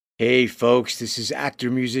Hey folks, this is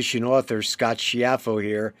actor, musician, author Scott Schiaffo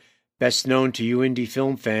here, best known to you indie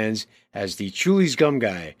film fans as the Chulies Gum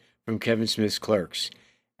Guy from Kevin Smith's Clerks,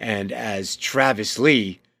 and as Travis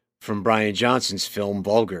Lee from Brian Johnson's film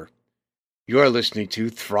Vulgar. You're listening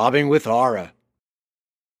to Throbbing with Aura.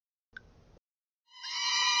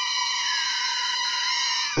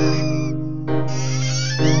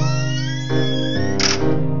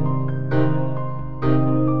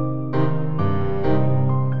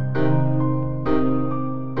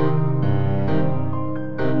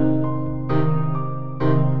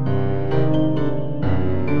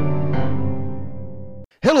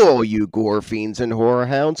 Hello, all you gore fiends and horror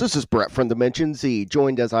hounds. This is Brett from Dimension Z,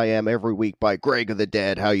 joined as I am every week by Greg of the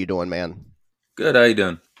Dead. How you doing, man? Good. How you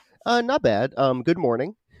doing? Not bad. Good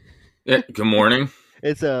morning. Yeah. Good morning.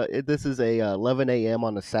 This is a 11 a.m.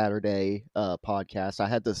 on a Saturday podcast. I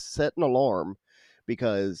had to set an alarm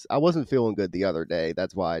because I wasn't feeling good the other day.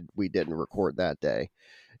 That's why we didn't record that day.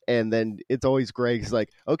 And then it's always Greg's like,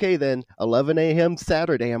 okay, then 11 a.m.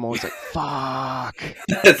 Saturday. I'm always like, fuck.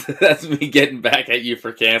 That's me getting back at you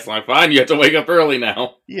for canceling. Fine, you have to wake up early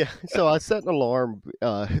now. Yeah, so I set an alarm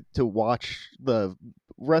to watch the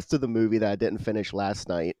rest of the movie that I didn't finish last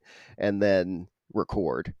night and then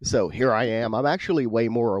record. So here I am. I'm actually way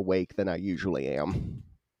more awake than I usually am.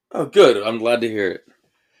 Oh, good. I'm glad to hear it.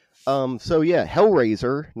 So yeah,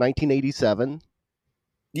 Hellraiser, 1987.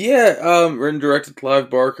 Yeah, written and directed Clive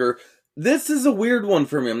Barker. This is a weird one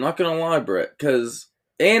for me, I'm not gonna lie, Brett,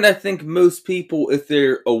 and I think most people, if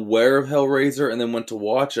they're aware of Hellraiser and then went to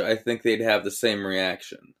watch it, I think they'd have the same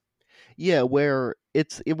reaction. Yeah, where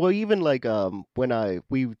even like when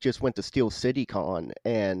we just went to Steel City Con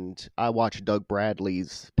and I watched Doug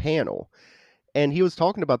Bradley's panel and he was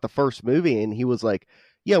talking about the first movie and he was like,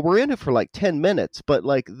 yeah, we're in it for like 10 minutes, but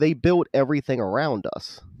like they built everything around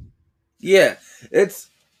us. Yeah,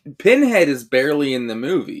 Pinhead is barely in the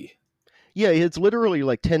movie. Yeah, it's literally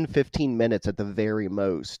like 10, 15 minutes at the very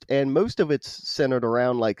most. And most of it's centered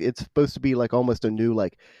around, like, it's supposed to be like almost a new,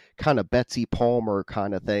 like, kind of Betsy Palmer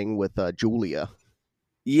kind of thing with Julia.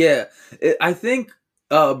 Yeah, I think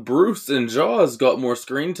Bruce and Jaws got more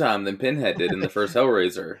screen time than Pinhead did in the first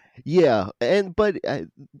Hellraiser. Yeah, but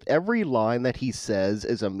every line that he says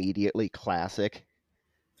is immediately classic.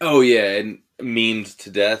 Oh, yeah, and memed to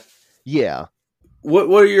death. Yeah.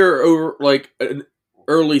 What are your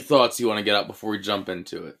early thoughts you want to get out before we jump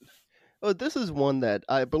into it? Oh, this is one that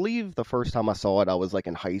I believe the first time I saw it, I was like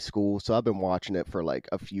in high school, so I've been watching it for like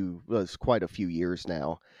quite a few years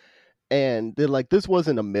now. And they're like, this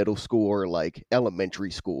wasn't a middle school or like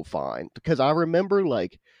elementary school find, because I remember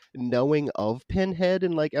like knowing of Pinhead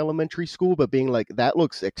in like elementary school, but being like, that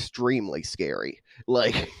looks extremely scary.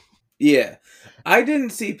 Like, yeah, I didn't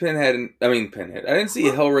see Pinhead. I didn't see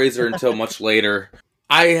Hellraiser until much later.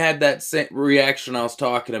 I had that same reaction I was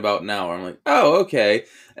talking about now. I'm like, oh, okay.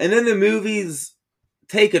 And then the movies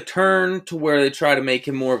take a turn to where they try to make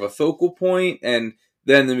him more of a focal point, and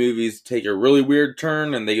then the movies take a really weird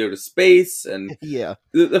turn and they go to space. And yeah,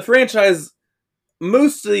 the franchise,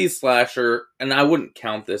 most of these slasher, and I wouldn't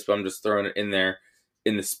count this, but I'm just throwing it in there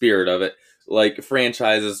in the spirit of it. Like,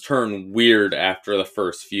 franchises turn weird after the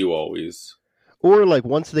first few always. Or like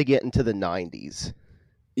once they get into the 90s.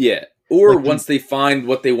 Yeah. Or like once they find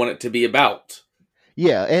what they want it to be about.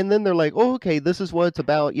 Yeah, and then they're like, oh, okay, this is what it's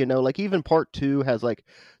about, you know, like even part 2 has like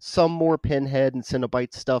some more Pinhead and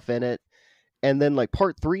Cenobite stuff in it. And then like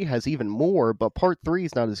part 3 has even more, but part 3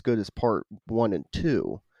 is not as good as part 1 and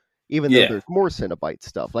 2. Even though there's more Cenobite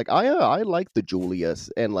stuff. Like I like the Julius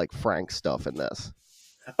and like Frank stuff in this.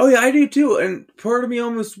 Oh yeah, I do too. And part of me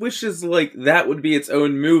almost wishes like that would be its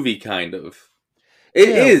own movie, kind of. It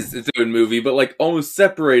is its own movie, but like almost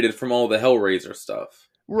separated from all the Hellraiser stuff.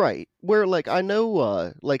 Right. Where like I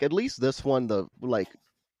know like at least this one, the like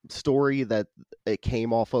story that it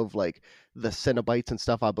came off of, like the Cenobites and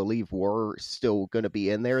stuff, I believe were still going to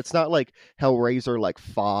be in there. It's not like Hellraiser like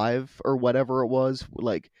 5 or whatever it was,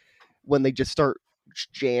 like when they just start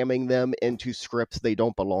jamming them into scripts they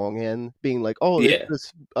don't belong in, being like, oh, yeah,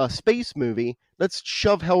 this space movie, let's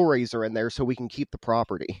shove Hellraiser in there so we can keep the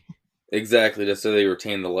property. Exactly, just so they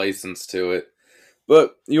retain the license to it.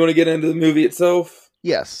 But you want to get into the movie itself?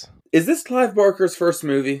 Yes. Is this Clive Barker's first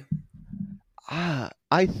movie?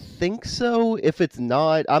 I think so. If it's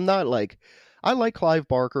not, I'm not like, I like Clive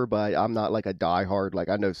Barker, but I'm not like a diehard. Like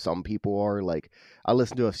I know some people are. Like I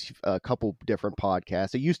listen to a couple different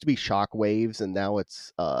podcasts. It used to be Shockwaves, and now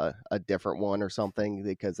it's a different one or something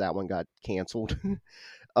because that one got canceled.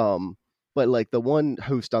 But like the one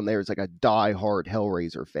host on there is like a diehard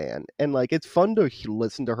Hellraiser fan, and like it's fun to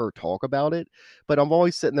listen to her talk about it. But I'm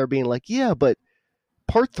always sitting there being like, yeah, but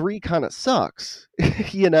part 3 kind of sucks,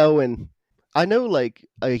 and I know like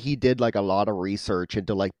he did like a lot of research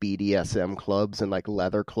into like BDSM clubs and like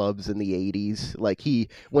leather clubs in the 80s. Like he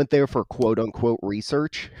went there for quote unquote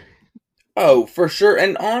research. Oh, for sure.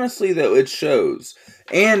 And honestly, though, it shows.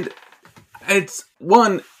 And it's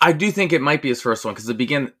one, I do think it might be his first one, because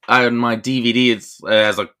on my DVD, it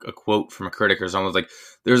has a quote from a critic or something. It's like,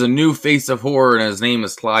 there's a new face of horror and his name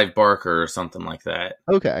is Clive Barker or something like that.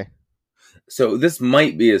 Okay. So this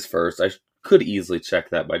might be his first. I could easily check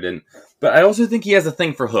that, but I didn't. But I also think he has a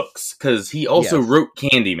thing for hooks, because he also wrote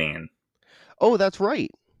Candyman. Oh, that's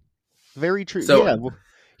right. Very true. So, yeah,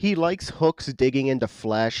 he likes hooks digging into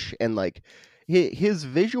flesh, and like his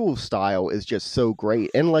visual style is just so great.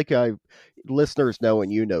 And like listeners know,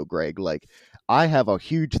 and Greg, like I have a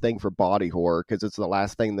huge thing for body horror because it's the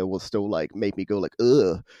last thing that will still like make me go like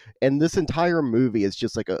ugh. And this entire movie is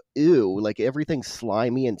just like a ew, like everything's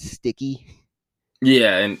slimy and sticky.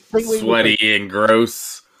 Yeah, and sweaty and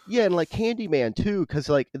gross. Yeah, and like Candyman too, because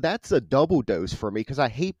like that's a double dose for me, because I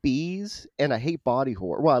hate bees and I hate body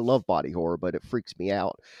horror. Well, I love body horror, but it freaks me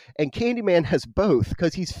out. And Candyman has both,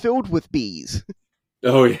 because he's filled with bees.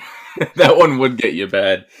 Oh yeah, that one would get you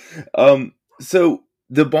bad. So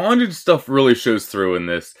the bondage stuff really shows through in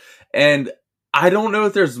this, and I don't know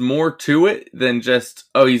if there's more to it than just,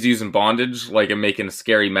 oh, he's using bondage, like, and making a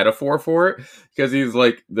scary metaphor for it. Because he's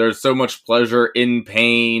like, there's so much pleasure in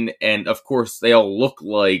pain, and of course they all look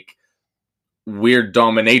like weird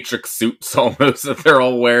dominatrix suits almost that they're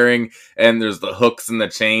all wearing, and there's the hooks and the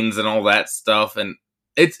chains and all that stuff, and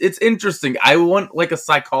it's interesting. I want like a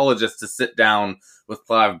psychologist to sit down with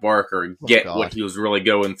Clive Barker and get what he was really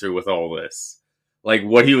going through with all this. Like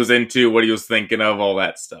what he was into, what he was thinking of, all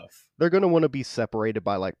that stuff. They're going to want to be separated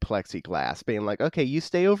by like plexiglass, being like, okay, you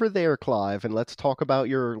stay over there, Clive, and let's talk about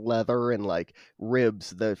your leather and like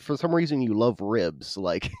ribs. For some reason you love ribs,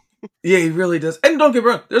 like. Yeah, he really does. And don't get me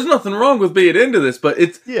wrong, there's nothing wrong with being into this, but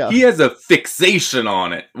he has a fixation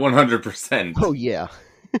on it, 100%. Oh yeah.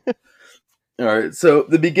 All right, so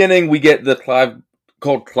the beginning we get the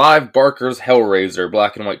called Clive Barker's Hellraiser,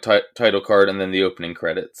 black and white title card, and then the opening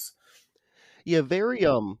credits. Yeah, very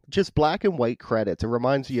just black and white credits. It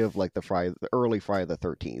reminds you of like the early Friday the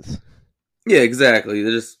 13th. Yeah, exactly.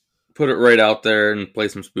 They just put it right out there and play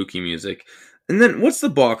some spooky music. And then what's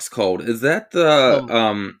the box called? Is that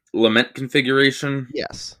the Lament configuration?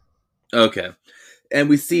 Yes. Okay. And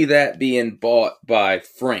we see that being bought by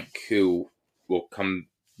Frank, who will come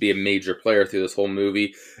be a major player through this whole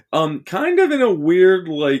movie. Kind of in a weird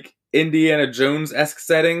like Indiana Jones-esque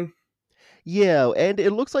setting. Yeah, and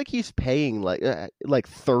it looks like he's paying like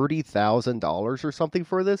 $30,000 or something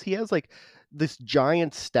for this. He has like this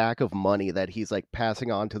giant stack of money that he's like passing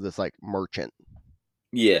on to this like merchant.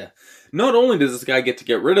 Yeah. Not only does this guy get to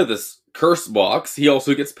get rid of this curse box, he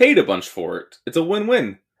also gets paid a bunch for it. It's a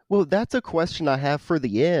win-win. Well, that's a question I have for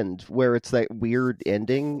the end, where it's that weird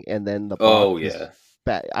ending and then the box. Oh, yeah.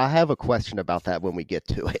 I have a question about that when we get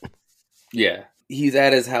to it. Yeah. He's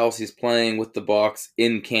at his house, he's playing with the box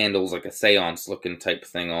in candles, like a seance looking type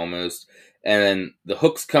thing almost. And then the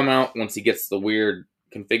hooks come out once he gets the weird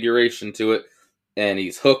configuration to it, and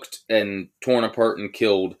he's hooked and torn apart and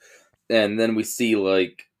killed. And then we see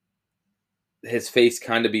like his face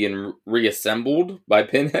kind of being reassembled by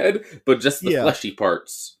Pinhead, but just the fleshy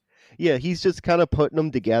parts. Yeah, he's just kind of putting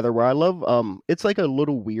them together, where I love, it's like a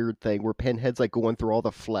little weird thing where Pinhead's like going through all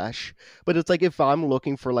the flesh, but it's like if I'm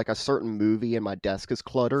looking for like a certain movie and my desk is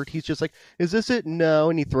cluttered, he's just like, is this it? No,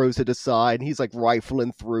 and he throws it aside, and he's like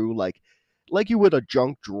rifling through like you would a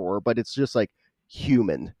junk drawer, but it's just like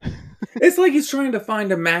human. It's like he's trying to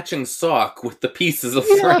find a matching sock with the pieces of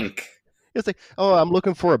Frank. It's like, oh, I'm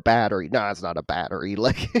looking for a battery. No, it's not a battery.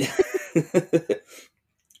 Like...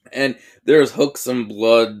 And there's hooks and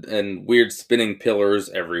blood and weird spinning pillars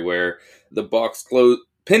everywhere. The box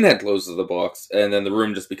Pinhead closes the box, and then the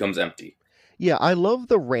room just becomes empty. Yeah, I love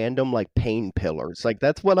the random like pain pillars. Like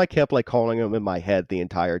that's what I kept like calling them in my head the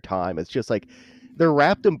entire time. It's just like they're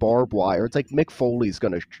wrapped in barbed wire. It's like Mick Foley's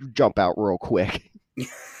gonna jump out real quick.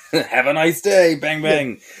 Have a nice day, bang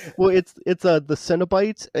bang. Yeah. Well, it's the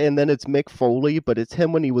Cenobites, and then it's Mick Foley, but it's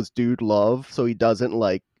him when he was Dude Love, so he doesn't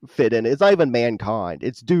like fit in. It's not even Mankind.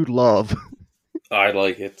 It's Dude Love. I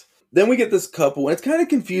like it. Then we get this couple, and it's kind of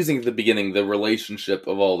confusing at the beginning, the relationship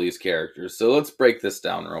of all these characters. So let's break this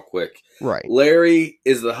down real quick. Right. Larry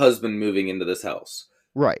is the husband moving into this house.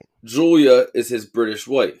 Right. Julia is his British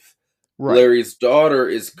wife. Right. Larry's daughter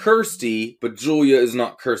is Kirsty, but Julia is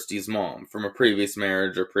not Kirsty's mom from a previous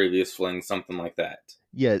marriage or previous fling, something like that.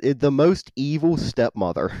 Yeah, the most evil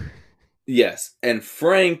stepmother. Yes, and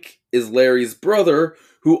Frank is Larry's brother,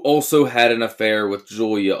 who also had an affair with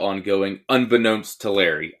Julia ongoing, unbeknownst to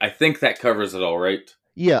Larry. I think that covers it all, right?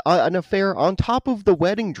 Yeah, an affair on top of the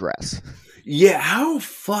wedding dress. Yeah, how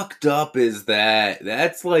fucked up is that?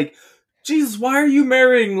 That's like, Jesus, why are you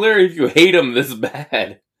marrying Larry if you hate him this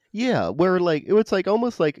bad? Yeah, where like it's like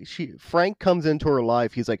almost like Frank comes into her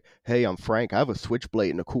life. He's like, "Hey, I'm Frank. I have a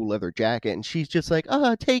switchblade and a cool leather jacket," and she's just like,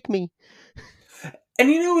 take me." And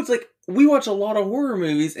it's like, we watch a lot of horror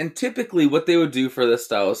movies, and typically what they would do for this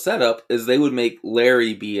style of setup is they would make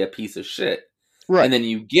Larry be a piece of shit. Right. And then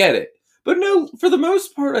you get it. But no, for the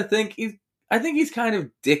most part, I think he's kind of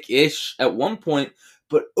dick-ish at one point,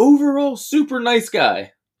 but overall, super nice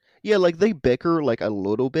guy. Yeah, like they bicker like a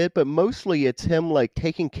little bit, but mostly it's him like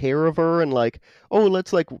taking care of her and like, oh,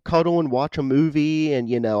 let's like cuddle and watch a movie and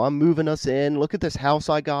I'm moving us in. Look at this house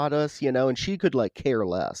I got us, and she could like care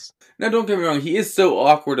less. Now, don't get me wrong, he is so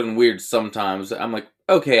awkward and weird sometimes. I'm like,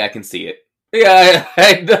 okay, I can see it. Yeah,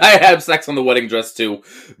 I have sex on the wedding dress too.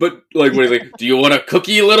 But, like, what is it? Do you want a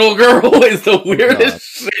cookie, little girl? Is the weirdest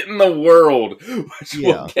shit in the world, which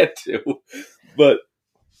we'll get to. But,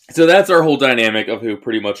 so that's our whole dynamic of who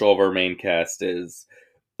pretty much all of our main cast is.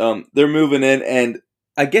 They're moving in, and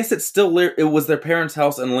I guess it's still, it was their parents'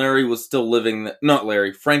 house, and Larry was still living, not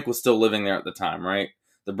Larry, Frank was still living there at the time, right?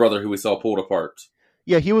 The brother who we saw pulled apart.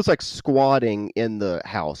 Yeah, he was like squatting in the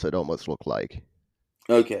house, it almost looked like.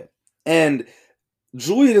 Okay. And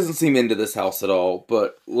Julia doesn't seem into this house at all,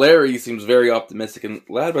 but Larry seems very optimistic and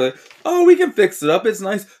glad about it. Oh, we can fix it up. It's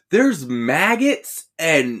nice. There's maggots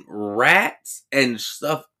and rats and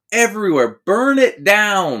stuff everywhere. Burn it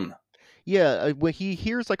down. Yeah, when he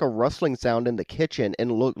hears like a rustling sound in the kitchen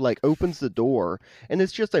and opens the door, and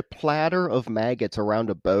it's just a platter of maggots around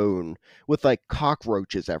a bone with like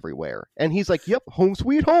cockroaches everywhere. And he's like, "Yep, home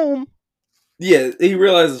sweet home." Yeah, he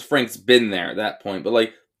realizes Frank's been there at that point, but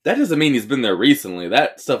like that doesn't mean he's been there recently.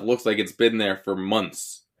 That stuff looks like it's been there for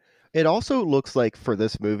months. It also looks like for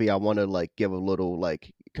this movie, I want to like give a little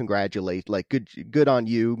like congratulate, like good on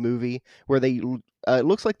you movie where they it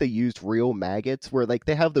looks like they used real maggots where like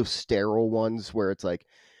they have those sterile ones where it's like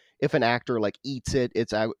if an actor like eats it,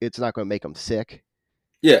 it's not going to make them sick.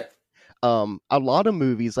 Yeah. A lot of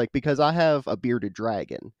movies like because I have a bearded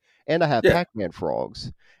dragon and I have Pac-Man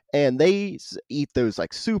frogs and they eat those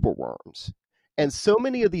like super worms. And so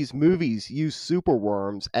many of these movies use super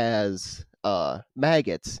worms as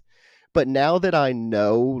maggots. But now that I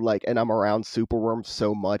know, like, and I'm around superworms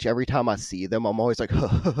so much, every time I see them, I'm always like,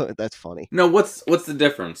 that's funny. No, what's the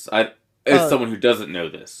difference? As someone who doesn't know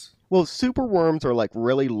this. Well, superworms are, like,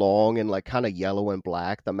 really long and, like, kind of yellow and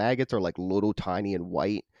black. The maggots are, like, little, tiny, and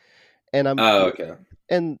white. And okay.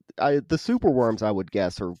 And the superworms, I would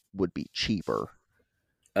guess, would be cheaper.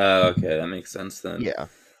 Okay, that makes sense then. Yeah.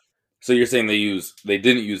 So you're saying they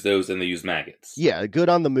didn't use those and they used maggots? Yeah, good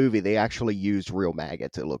on the movie. They actually used real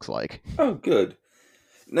maggots, it looks like. Oh, good.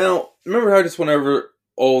 Now, remember how I just went over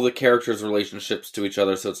all the characters' relationships to each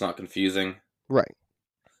other so it's not confusing? Right.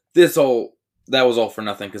 That was all for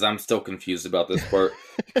nothing because I'm still confused about this part.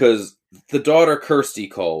 Because the daughter Kirsty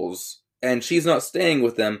calls, and she's not staying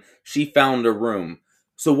with them. She found a room.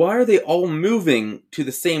 So why are they all moving to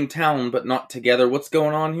the same town but not together? What's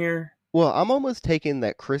going on here? Well, I'm almost taking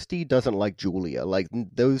that Christy doesn't like Julia. Like,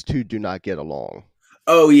 those two do not get along.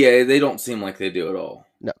 Oh, yeah, they don't seem like they do at all.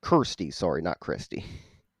 No, Kirsty, sorry, not Christy.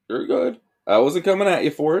 You're good. I wasn't coming at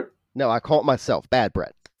you for it. No, I caught myself. Bad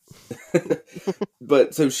Brett.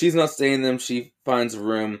 But, so she's not staying them. She finds a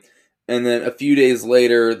room. And then a few days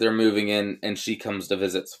later, they're moving in, and she comes to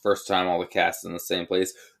visit. It's the first time all the cast in the same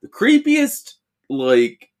place. The creepiest,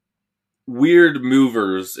 like, weird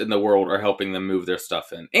movers in the world are helping them move their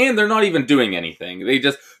stuff in. And they're not even doing anything. They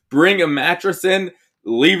just bring a mattress in,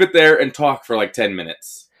 leave it there, and talk for like 10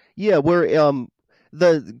 minutes. Yeah, where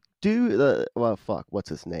the dude well fuck, what's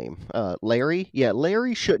his name? Larry? Yeah,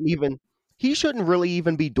 Larry shouldn't really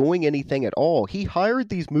even be doing anything at all. He hired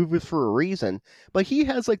these movers for a reason, but he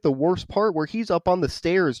has like the worst part where he's up on the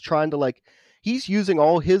stairs trying to like he's using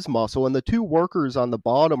all his muscle, and the two workers on the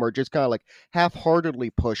bottom are just kind of like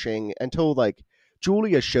half-heartedly pushing until like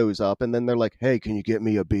Julia shows up, and then they're like, "Hey, can you get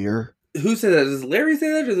me a beer?" Who said that? Does Larry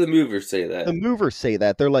say that, or the movers say that? The movers say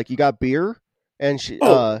that. They're like, "You got beer?" And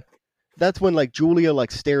that's when like Julia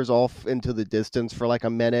like stares off into the distance for like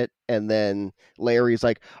a minute, and then Larry's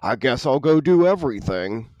like, "I guess I'll go do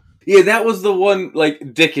everything." Yeah, that was the one like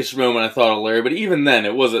dickish moment I thought of Larry, but even then,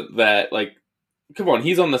 it wasn't that like. Come on,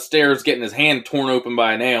 he's on the stairs getting his hand torn open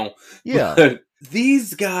by a nail. Yeah. But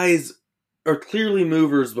these guys are clearly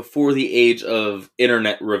movers before the age of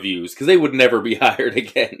internet reviews, because they would never be hired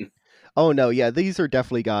again. Oh, no, yeah, these are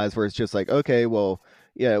definitely guys where it's just like, okay, well,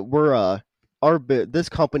 yeah, we're this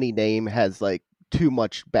company name has like too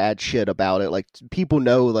much bad shit about it. Like people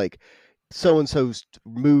know like so and so's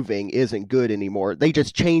moving isn't good anymore. They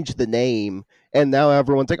just changed the name, and now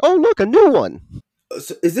everyone's like, "Oh, look, a new one."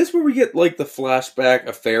 So is this where we get like the flashback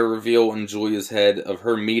affair reveal in Julia's head of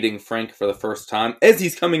her meeting Frank for the first time as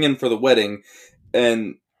he's coming in for the wedding,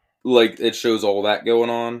 and like it shows all that going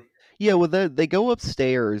on? Yeah, well, they go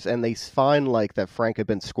upstairs and they find like that Frank had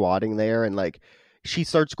been squatting there, and like she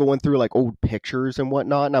starts going through like old pictures and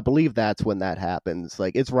whatnot, and I believe that's when that happens.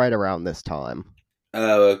 Like it's right around this time.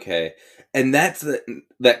 Oh, okay. And that's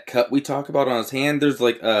that cut we talk about on his hand. There's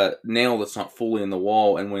like a nail that's not fully in the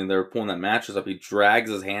wall, and when they're pulling that mattress up, he drags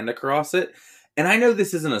his hand across it. And I know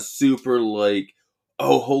this isn't a super like,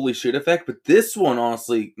 oh holy shit effect, but this one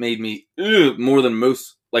honestly made me more than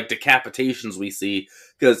most like decapitations we see,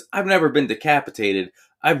 because I've never been decapitated.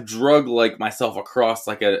 I've drug like myself across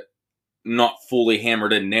like a not fully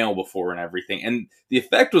hammered in nail before and everything, and the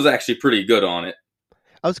effect was actually pretty good on it.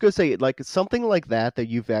 I was gonna say like something like that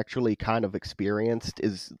you've actually kind of experienced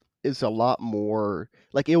is a lot more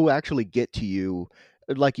like it will actually get to you,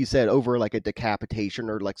 like you said, over like a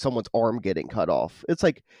decapitation or like someone's arm getting cut off. It's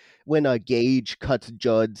like when Gage cuts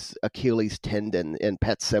Judd's Achilles tendon in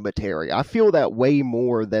Pet Cemetery. I feel that way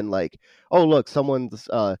more than like, oh look, someone's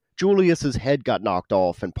Julius's head got knocked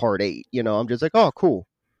off in part 8. You know, I'm just like, oh cool.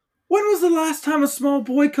 When was the last time a small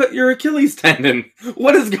boy cut your Achilles tendon?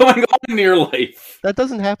 What is going on in your life? That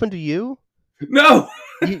doesn't happen to you? No!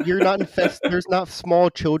 You're not there's not small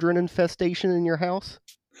children infestation in your house?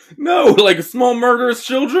 No, like small murderous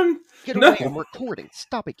children? Get No. away, I'm recording.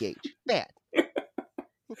 Stop it, Gage. That.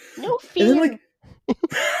 No fear. And then,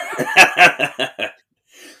 like,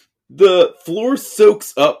 the floor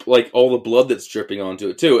soaks up like all the blood that's dripping onto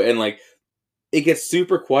it too, and like it gets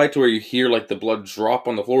super quiet to where you hear like the blood drop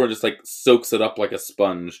on the floor and just like soaks it up like a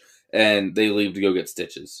sponge, and they leave to go get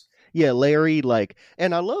stitches. Yeah, Larry, like,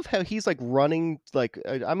 and I love how he's like running, like,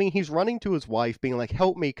 I mean, he's running to his wife, being like,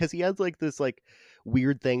 "Help me," because he has like this like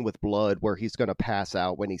weird thing with blood where he's gonna pass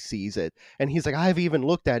out when he sees it, and he's like, "I haven't even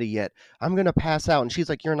looked at it yet. I'm gonna pass out," and she's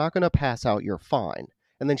like, "You're not gonna pass out. You're fine."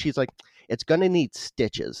 And then she's like, "It's gonna need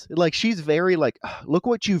stitches." Like she's very like, "Look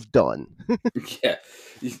what you've done." Yeah,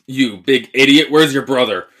 you big idiot. Where's your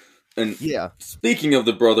brother? And Yeah. speaking of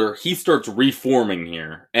the brother, he starts reforming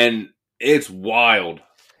here, and it's wild.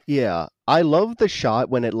 Yeah, I love the shot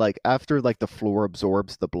when it like after like the floor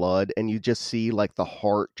absorbs the blood and you just see like the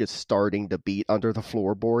heart just starting to beat under the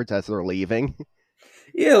floorboards as they're leaving.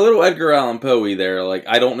 Yeah, a little Edgar Allan Poe there. Like,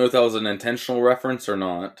 I don't know if that was an intentional reference or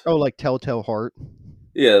not. Oh, like Telltale Heart.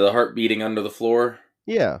 Yeah, the heart beating under the floor.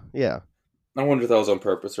 Yeah, yeah. I wonder if that was on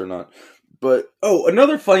purpose or not. But, oh,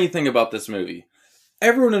 another funny thing about this movie.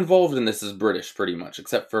 Everyone involved in this is British, pretty much,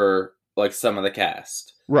 except for, like, some of the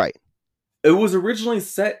cast. Right. It was originally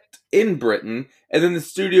set in Britain, and then the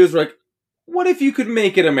studios were like, what if you could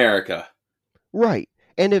make it America? Right.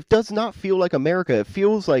 And it does not feel like America. It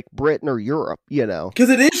feels like Britain or Europe, you know? Because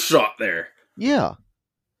it is shot there. Yeah.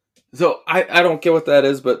 So, I don't get what that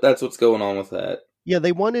is, but that's what's going on with that. Yeah,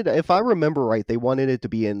 they wanted, if I remember right, they wanted it to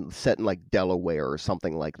be set in like Delaware or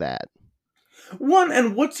something like that.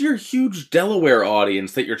 And what's your huge Delaware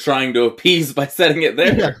audience that you're trying to appease by setting it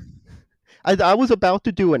there? Yeah. I was about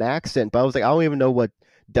to do an accent, but I was like, I don't even know what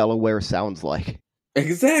Delaware sounds like.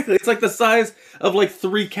 Exactly. It's like the size of like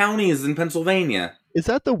 3 counties in Pennsylvania. Is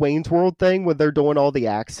that the Wayne's World thing when they're doing all the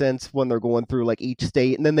accents when they're going through like each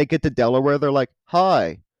state and then they get to Delaware, they're like,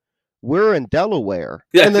 "Hi, we're in Delaware."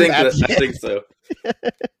 Yeah, and I think so.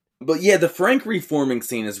 But yeah, the Frank reforming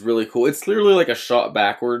scene is really cool. It's clearly like a shot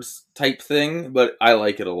backwards type thing, but I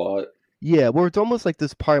like it a lot. Yeah, where it's almost like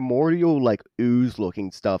this primordial, like ooze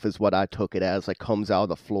looking stuff is what I took it as, like comes out of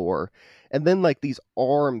the floor. And then like these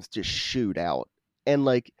arms just shoot out. And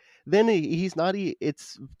like then he's not,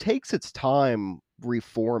 it's takes its time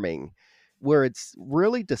reforming where it's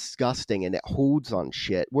really disgusting and it holds on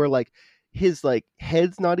shit. Where like his like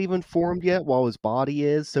head's not even formed yet while his body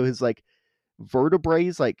is. So his like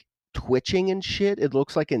vertebrae's like twitching and shit. It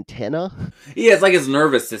looks like antenna. Yeah, it's like his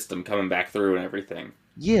nervous system coming back through and everything.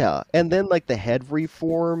 Yeah, and then like the head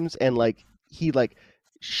reforms, and like he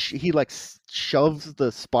shoves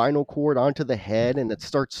the spinal cord onto the head, and it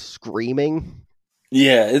starts screaming.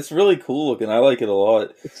 Yeah, it's really cool looking. I like it a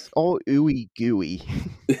lot. It's all ooey gooey.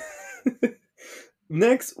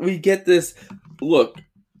 Next, we get this. Look,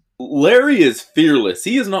 Larry is fearless.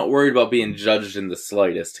 He is not worried about being judged in the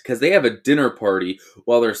slightest, because they have a dinner party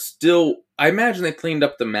while they're still... I imagine they cleaned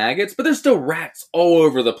up the maggots, but there's still rats all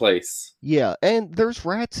over the place. Yeah, and there's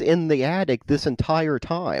rats in the attic this entire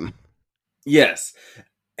time. Yes.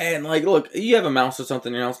 And, like, look, you have a mouse or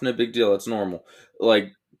something in your house, no big deal, it's normal.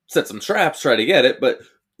 Like, set some traps, try to get it, but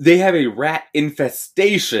they have a rat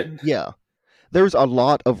infestation. Yeah. There's a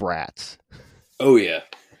lot of rats. Oh, yeah.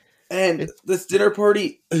 And this dinner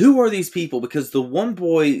party, who are these people? Because the one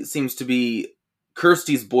boy seems to be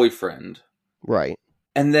Kirsty's boyfriend. Right.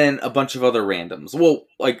 And then a bunch of other randoms. Well,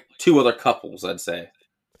 like, 2 other couples, I'd say.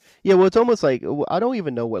 Yeah, well, it's almost like, I don't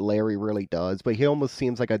even know what Larry really does, but he almost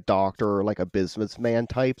seems like a doctor or like a businessman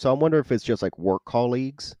type, so I wonder if it's just like work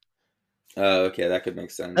colleagues. Okay, that could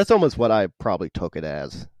make sense. That's almost what I probably took it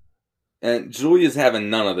as. And Julia's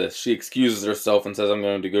having none of this. She excuses herself and says, I'm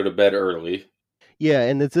going to go to bed early. Yeah,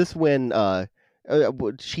 and is this when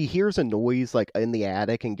she hears a noise like in the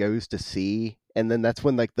attic and goes to see, and then that's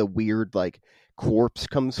when like the weird like corpse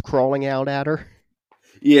comes crawling out at her?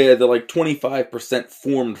 Yeah, the like 25%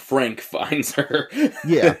 formed Frank finds her.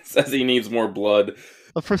 Yeah. Says he needs more blood.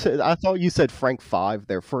 I thought you said Frank 5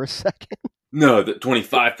 there for a second. No, the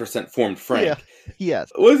 25% formed Frank. Yeah.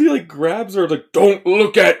 Yes. What if he like grabs her like, don't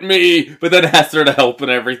look at me, but then asks her to help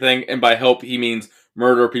and everything, and by help he means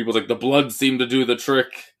murder people. Like the blood seemed to do the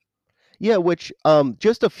trick. Yeah, which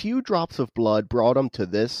just a few drops of blood brought him to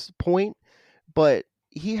this point, but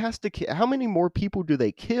he has to how many more people do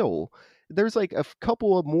they kill? There's like a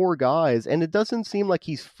couple of more guys, and it doesn't seem like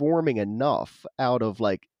he's forming enough out of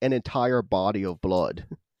like an entire body of blood.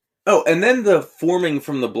 Oh, and then the forming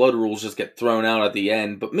from the blood rules just get thrown out at the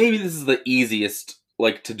end, but maybe this is the easiest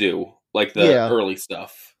like to do, like the early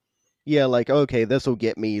stuff. Yeah, like, okay, this will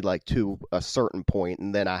get me like to a certain point,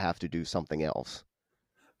 and then I have to do something else.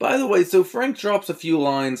 By the way, so Frank drops a few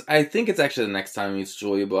lines. I think it's actually the next time he meets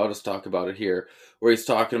Julia, but I'll just talk about it here. Where he's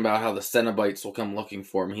talking about how the Cenobites will come looking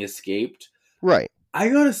for him. He escaped. Right. I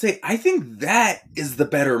gotta say, I think that is the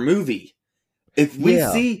better movie. If we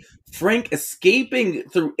see Frank escaping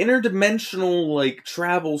through interdimensional like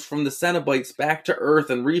travels from the Cenobites back to Earth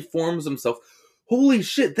and reforms himself, holy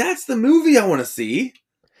shit, that's the movie I want to see.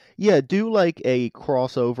 Yeah, do like a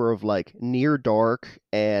crossover of like Near Dark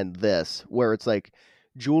and this, where it's like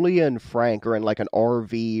Julia and Frank are in like an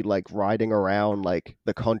RV, like riding around like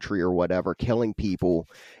the country or whatever, killing people,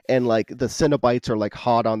 and like the Cenobites are like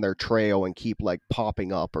hot on their trail and keep like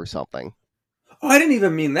popping up or something. Oh, I didn't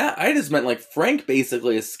even mean that. I just meant like Frank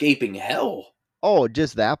basically escaping hell. Oh,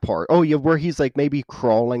 just that part. Oh, yeah, where he's like maybe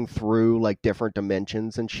crawling through like different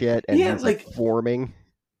dimensions and shit, and he's like forming.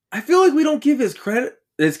 I feel like we don't give his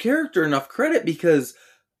character enough credit because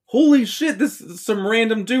holy shit, some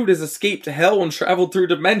random dude has escaped hell and traveled through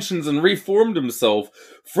dimensions and reformed himself.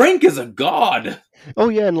 Frank is a god. Oh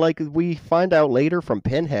yeah, and like we find out later from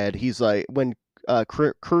Pinhead, he's like when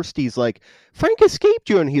Kirsty's like, Frank escaped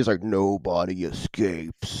you, and he's like, nobody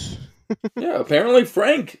escapes. Yeah, apparently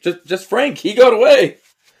Frank, just Frank, he got away.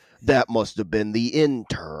 That must have been the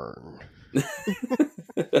intern.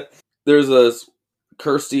 There's a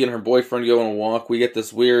Kirsty and her boyfriend go on a walk. We get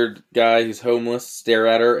this weird guy who's homeless stare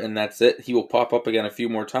at her, and that's it. He will pop up again a few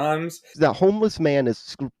more times. That homeless man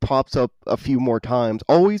pops up a few more times,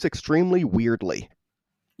 always extremely weirdly.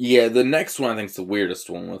 Yeah, the next one I think is the weirdest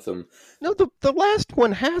one with him. No, the last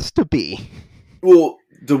one has to be. Well,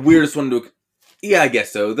 the weirdest one to... Yeah, I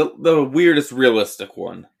guess so. The weirdest realistic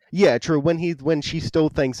one. Yeah, true. When she still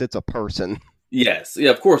thinks it's a person. Yes. Yeah,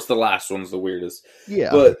 of course the last one's the weirdest. Yeah.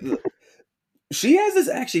 But she has this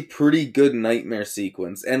actually pretty good nightmare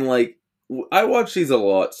sequence. And, like, I watch these a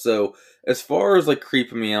lot, so as far as, like,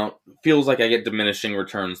 creeping me out, feels like I get diminishing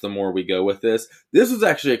returns the more we go with this. This was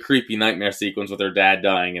actually a creepy nightmare sequence with her dad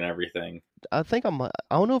dying and everything. I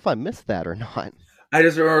don't know if I missed that or not. I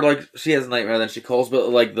just remember, like, she has a nightmare, then she calls, but,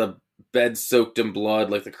 like, the bed soaked in blood,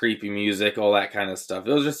 like the creepy music, all that kind of stuff.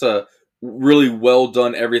 It was just a really well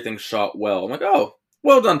done, everything shot well. I'm like, oh,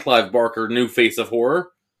 well done, Clive Barker, new face of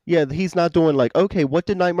horror. Yeah, he's not doing like, okay, what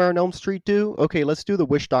did Nightmare on Elm Street do? Okay, let's do the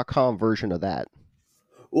Wish.com version of that.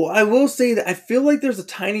 Well, I will say that I feel like there's a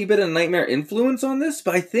tiny bit of Nightmare influence on this,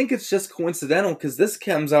 but I think it's just coincidental because this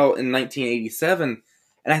comes out in 1987,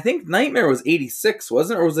 and I think Nightmare was 86,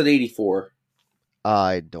 wasn't it? Or was it 84?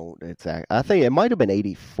 I don't exactly. I think it might have been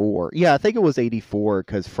 84. Yeah, I think it was 84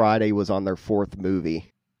 because Friday was on their 4th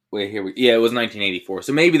movie. Wait, yeah, it was 1984.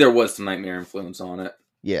 So maybe there was some Nightmare influence on it.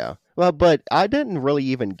 Yeah. Well, but I didn't really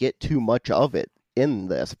even get too much of it in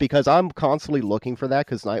this because I'm constantly looking for that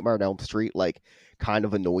because Nightmare on Elm Street, like, kind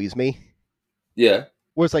of annoys me. Yeah.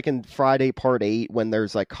 Whereas, like, in Friday Part 8, when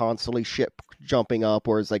there's, like, constantly shit jumping up,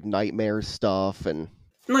 or it's, like, nightmare stuff and...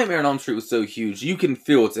 Nightmare on Elm Street was so huge, you can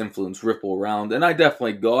feel its influence ripple around, and I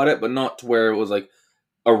definitely got it, but not to where it was like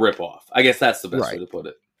a ripoff. I guess that's the best way to put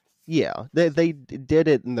it. Yeah, they did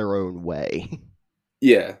it in their own way.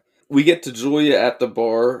 Yeah. we get to Julia at the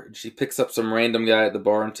bar. She picks up some random guy at the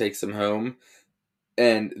bar and takes him home.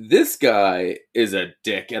 And this guy is a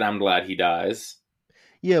dick, and I'm glad he dies.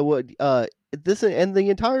 Yeah, what this and the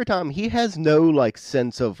entire time he has no like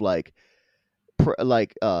sense of like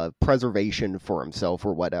preservation for himself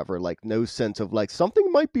or whatever, like no sense of like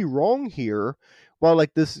something might be wrong here. While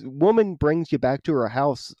like this woman brings you back to her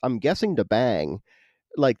house, I'm guessing to bang.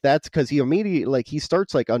 Like that's because he immediately like he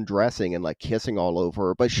starts like undressing and like kissing all over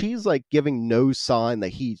her, but she's like giving no sign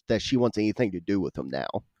that she wants anything to do with him now.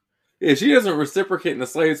 Yeah, she doesn't reciprocate in the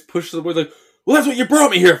slightest, pushes the boy like, well, that's what you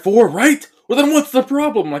brought me here for, right? Well, then what's the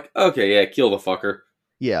problem? I'm like, okay, yeah, kill the fucker.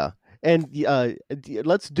 Yeah. And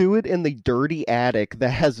let's do it in the dirty attic that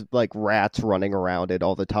has like rats running around it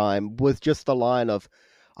all the time with just the line of,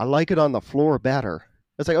 I like it on the floor better.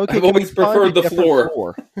 It's like, okay, I've always preferred the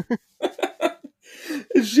floor.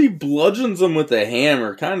 She bludgeons him with a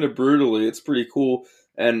hammer, kind of brutally. It's pretty cool.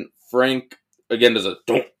 And Frank, again, does a,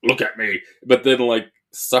 don't look at me, but then like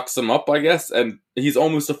sucks him up, I guess. And he's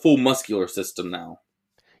almost a full muscular system now.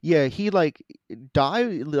 Yeah, he like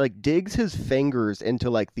digs his fingers into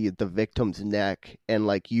like the victim's neck and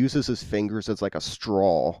like uses his fingers as like a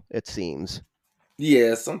straw, it seems.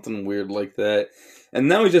 Yeah, something weird like that. And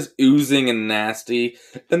now he's just oozing and nasty.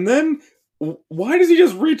 And then why does he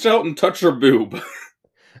just reach out and touch her boob?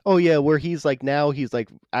 Oh yeah, where he's like now he's like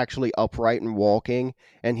actually upright and walking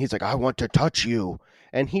and he's like, I want to touch you.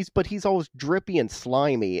 And he's always drippy and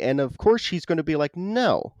slimy, and of course she's going to be like,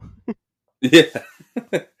 no. Yeah.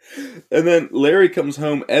 And then Larry comes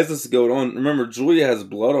home as this is going on. Remember, Julia has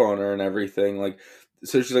blood on her and everything. Like,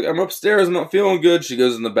 so she's like, I'm upstairs, I'm not feeling good. She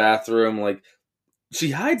goes in the bathroom. Like,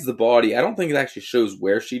 she hides the body. I don't think it actually shows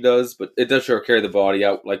where she does, but it does show her carry the body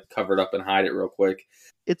out, like, cover it up and hide it real quick.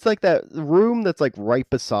 It's like that room that's like right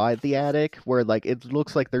beside the attic where like it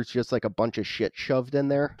looks like there's just like a bunch of shit shoved in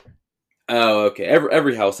there. Oh, okay.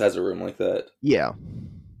 Every house has a room like that. Yeah.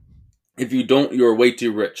 If you don't, you're way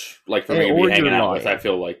too rich, like for me to be hanging out with, I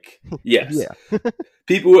feel like. Yes. Yeah.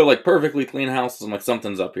 People who have like perfectly clean houses, I'm like,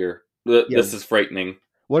 something's up here. This is frightening.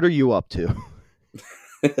 What are you up to?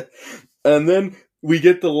 And then we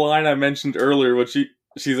get the line I mentioned earlier when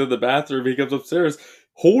she's in the bathroom, he comes upstairs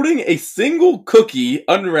holding a single cookie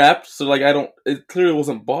unwrapped, so like it clearly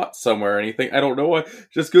wasn't bought somewhere or anything. I don't know why.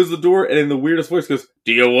 Just goes to the door and in the weirdest voice goes,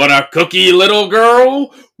 do you want a cookie, little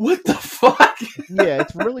girl? What the fuck? Yeah,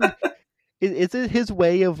 it's really is it his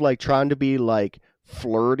way of like trying to be like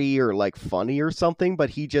flirty or like funny or something, but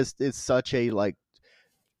he just is such an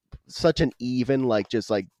even like just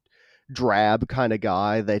like drab kind of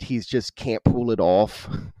guy that he's just can't pull it off.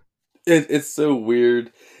 It's so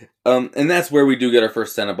weird. And that's where we do get our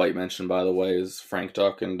first Cenobite mention, by the way, is Frank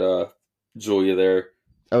Duck and Julia there.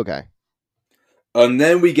 Okay. And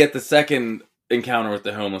then we get the second encounter with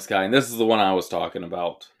the homeless guy, and this is the one I was talking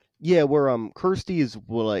about. Yeah, where Kirsty is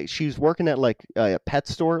like she's working at like a pet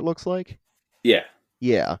store, it looks like. Yeah.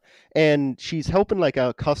 Yeah. And she's helping like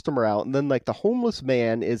a customer out, and then like the homeless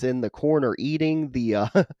man is in the corner eating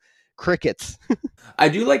the crickets. I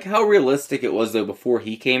do like how realistic it was though before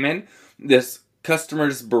he came in. This customer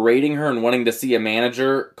just berating her and wanting to see a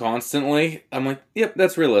manager constantly. I'm like, yep,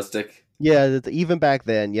 that's realistic. Yeah, even back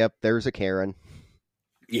then, yep, there's a Karen.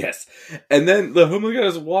 Yes. And then the homeless guy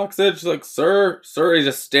just walks in, she's like, sir, he's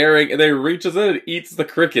just staring, and then he reaches in and eats the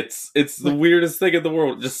crickets. It's the weirdest thing in the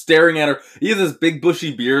world, just staring at her. He has this big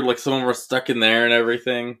bushy beard, like some of them are stuck in there and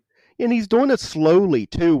everything. And he's doing it slowly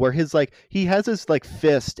too, where he has his like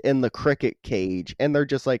fist in the cricket cage, and they're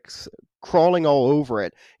just like crawling all over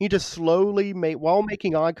it. He just slowly, while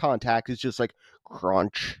making eye contact, is just like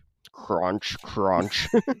crunch, crunch, crunch.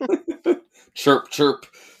 Chirp, chirp.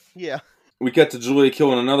 Yeah. We cut to Julia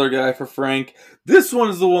killing another guy for Frank. This one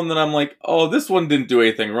is the one that I'm like, oh, this one didn't do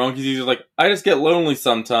anything wrong. Because he's just like, I just get lonely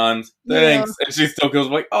sometimes. Thanks. Yeah. And she still goes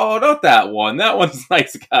like, oh, not that one. That one's a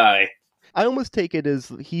nice guy. I almost take it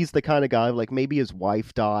as he's the kind of guy, like maybe his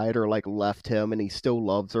wife died or like left him and he still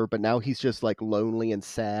loves her, but now he's just like lonely and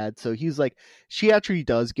sad. So he's like, she actually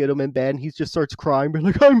does get him in bed and he just starts crying, but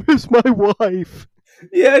like, I miss my wife.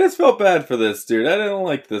 Yeah, I just felt bad for this dude. I didn't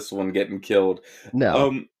like this one getting killed.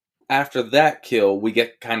 No. After that kill, we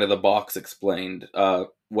get kind of the box explained,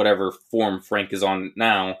 whatever form Frank is on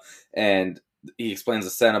now, and he explains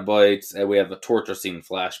the Cenobites, and we have the torture scene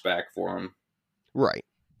flashback for him. Right.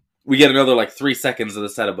 We get another, 3 seconds of the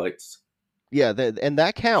Cenobites. Yeah, and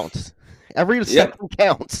that counts. Every second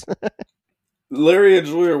counts. Larry and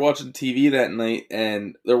Julia are watching TV that night,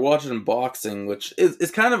 and they're watching boxing, which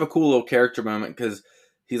is kind of a cool little character moment, because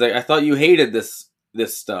he's like, I thought you hated this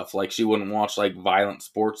stuff. Like, she wouldn't watch, violent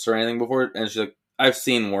sports or anything before, and she's like, I've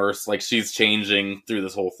seen worse. Like, she's changing through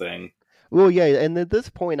this whole thing. Well, yeah, and at this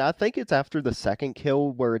point, I think it's after the second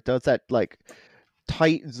kill where it does that like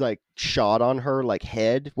tight like shot on her like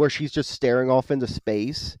head where she's just staring off into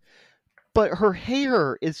space. But her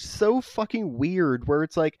hair is so fucking weird where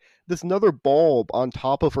it's like this another bulb on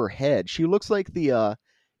top of her head. She looks like the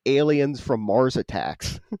aliens from Mars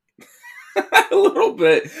Attacks. A little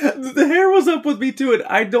bit. The hair was up with me too, and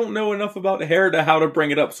I don't know enough about hair to how to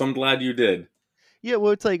bring it up, so I'm glad you did. Yeah,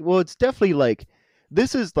 well, it's like, well, it's definitely like,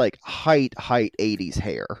 this is like height 80s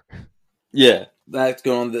hair. Yeah, that's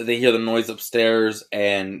going on. They hear the noise upstairs,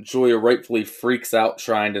 and Julia rightfully freaks out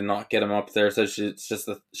trying to not get him up there. So she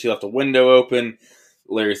left a window open.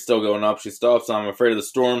 Larry's still going up. She stops. I'm afraid of the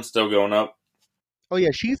storm. Still going up. Oh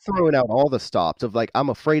yeah, she's throwing out all the stops of like, I'm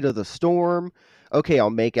afraid of the storm. Okay, I'll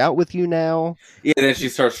make out with you now. Yeah, then she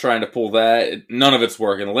starts trying to pull that. None of it's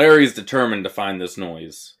working. Larry's determined to find this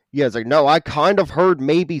noise. Yeah, it's like, no, I kind of heard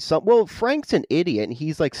maybe some. Well, Frank's an idiot, and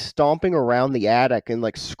he's like stomping around the attic and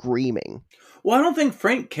like screaming. Well, I don't think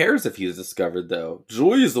Frank cares if he's discovered, though.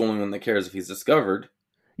 Julia's the only one that cares if he's discovered.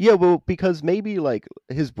 Yeah, well, because maybe like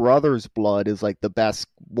his brother's blood is like the best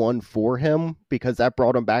one for him because that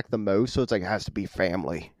brought him back the most. So it's like it has to be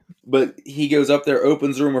family. But he goes up there,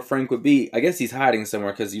 opens the room where Frank would be. I guess he's hiding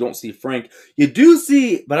somewhere because you don't see Frank. You do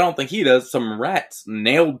see, but I don't think he does, some rats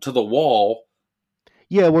nailed to the wall.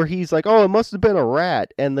 Yeah, where he's like, oh, it must have been a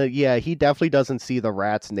rat. And he definitely doesn't see the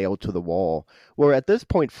rats nailed to the wall. Where at this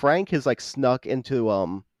point, Frank has like snuck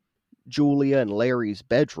into Julia and Larry's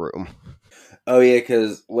bedroom. Oh, yeah,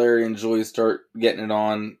 because Larry and Julia start getting it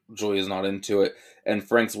on. Julia's not into it. And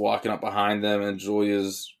Frank's walking up behind them, and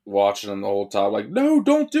Julia's watching them the whole time. Like, no,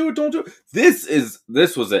 don't do it, don't do it.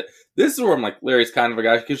 This was it. This is where I'm like, Larry's kind of a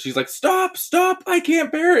guy, because she's like, stop, I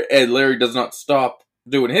can't bear it. And Larry does not stop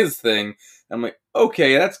doing his thing. I'm like,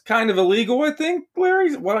 okay, that's kind of illegal, I think,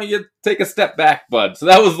 Larry. Why don't you take a step back, bud? So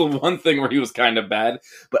that was the one thing where he was kind of bad.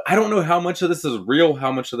 But I don't know how much of this is real,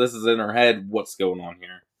 how much of this is in her head, what's going on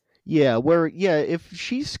here. Yeah, if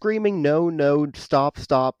she's screaming, no, stop,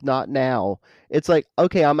 not now, it's like,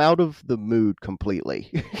 okay, I'm out of the mood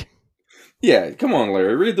completely. Yeah, come on,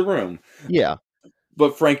 Larry, read the room. Yeah.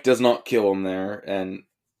 But Frank does not kill him there, and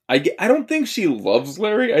I don't think she loves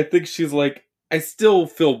Larry. I think she's like, I still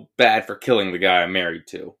feel bad for killing the guy I'm married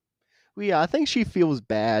to. Well, yeah, I think she feels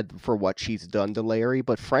bad for what she's done to Larry,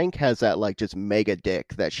 but Frank has that, like, just mega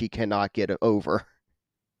dick that she cannot get over.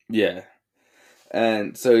 Yeah.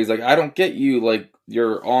 And so he's like, I don't get you. Like,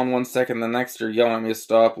 you're on 1 second, the next you're yelling at me to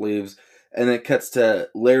stop, leaves. And then it cuts to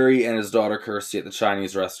Larry and his daughter Kirsty at the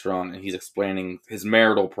Chinese restaurant, and he's explaining his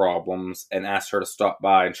marital problems and asks her to stop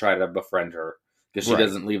by and try to befriend her. Because she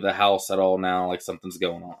doesn't leave the house at all now, like something's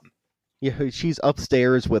going on. Yeah, she's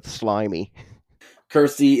upstairs with Slimy.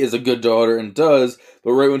 Kirsty is a good daughter and does,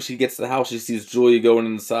 but right when she gets to the house, she sees Julia going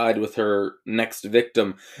inside with her next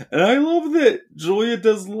victim. And I love that Julia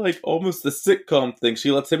does, like, almost the sitcom thing.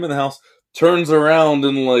 She lets him in the house, turns around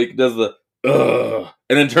and, like, does the, ugh,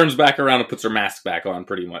 and then turns back around and puts her mask back on,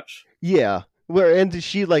 pretty much. Yeah. And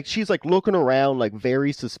she's like looking around, like,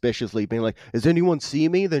 very suspiciously, being like, does anyone see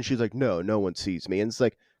me? Then she's like, no one sees me. And it's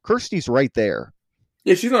like, Kirsty's right there.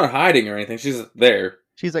 Yeah, she's not hiding or anything. She's there.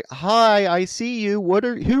 She's like, hi, I see you.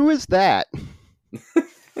 Who is that?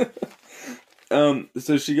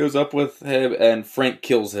 So she goes up with him, and Frank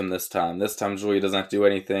kills him this time. This time Julia doesn't have to do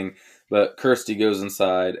anything, but Kirsty goes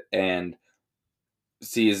inside and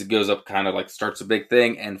goes up, kind of like starts a big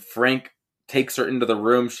thing, and Frank takes her into the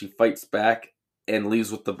room. She fights back and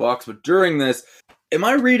leaves with the box. But during this, am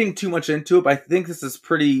I reading too much into it? But I think this is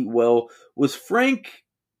pretty well. Was Frank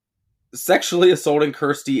sexually assaulting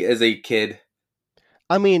Kirsty as a kid?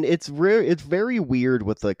 I mean, it's very weird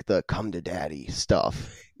with like the come to daddy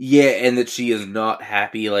stuff. Yeah, and that she is not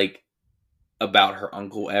happy like about her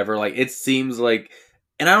uncle ever. Like, it seems like,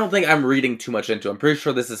 and I don't think I'm reading too much into it. I'm pretty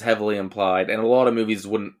sure this is heavily implied, and a lot of movies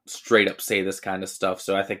wouldn't straight up say this kind of stuff,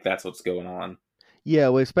 so I think that's what's going on. Yeah,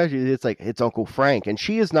 well, especially it's like it's Uncle Frank, and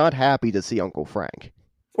she is not happy to see Uncle Frank.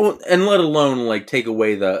 Well, and let alone like take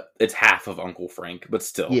away it's half of Uncle Frank, but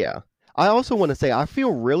still. Yeah. I also want to say I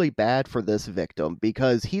feel really bad for this victim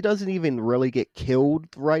because he doesn't even really get killed,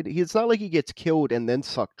 right? It's not like he gets killed and then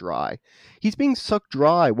sucked dry. He's being sucked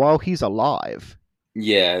dry while he's alive.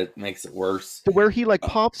 Yeah, it makes it worse. To where he like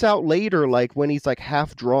pops out later, like when he's like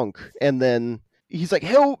half drunk, and then he's like,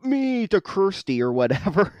 help me, to Kirsty or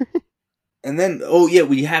whatever. And then, oh yeah,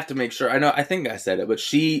 we have to make sure. I think I said it, but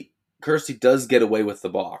Kirsty does get away with the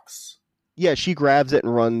box. Yeah, she grabs it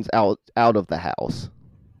and runs out of the house.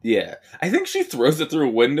 Yeah. I think she throws it through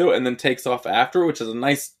a window and then takes off after, which is a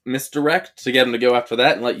nice misdirect to get him to go after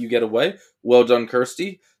that and let you get away. Well done,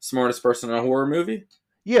 Kirsty. Smartest person in a horror movie.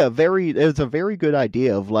 Yeah, it's a very good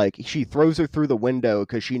idea of like she throws her through the window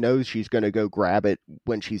because she knows she's going to go grab it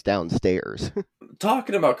when she's downstairs.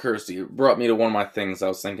 Talking about Kirsty brought me to one of my things I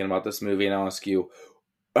was thinking about this movie, and I'll ask you,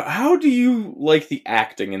 how do you like the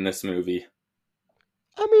acting in this movie?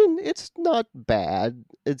 I mean, it's not bad.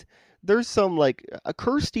 There's some like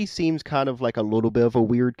Kirsty seems kind of like a little bit of a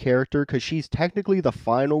weird character because she's technically the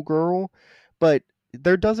final girl, but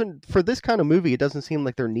there doesn't for this kind of movie it doesn't seem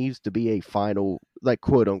like there needs to be a final like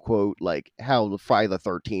quote unquote like how the Friday the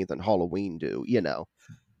 13th and Halloween do, you know.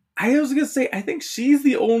 I was gonna say, I think she's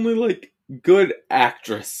the only, like, good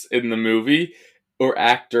actress in the movie, or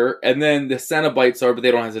actor, and then the Cenobites are, but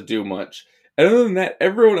they don't have to do much. And other than that,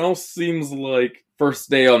 everyone else seems like first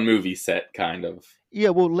day on movie set, kind of. Yeah,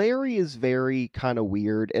 well, Larry is very kind of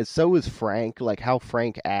weird, and so is Frank, like how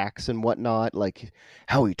Frank acts and whatnot, like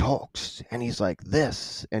how he talks, and he's like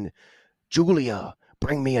this, and Julia,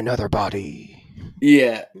 bring me another body.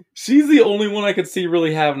 Yeah, she's the only one I could see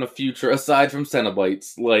really having a future, aside from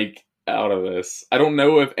Cenobites, like, out of this. I don't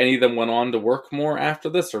know if any of them went on to work more after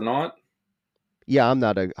this or not. Yeah, I'm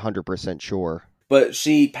not 100% sure. But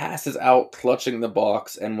she passes out clutching the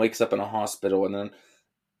box and wakes up in a hospital, and then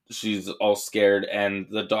she's all scared, and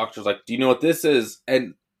the doctor's like, do you know what this is?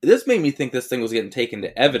 And this made me think this thing was getting taken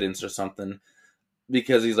to evidence or something,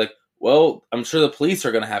 because he's like, well, I'm sure the police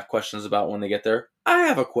are going to have questions about when they get there. I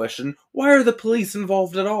have a question. Why are the police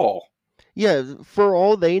involved at all? Yeah, for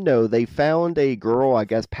all they know, they found a girl, I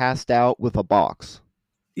guess, passed out with a box.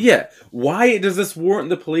 Yeah, why does this warrant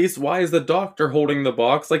the police? Why is the doctor holding the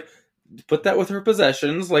box? Like, put that with her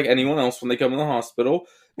possessions, like anyone else when they come in the hospital.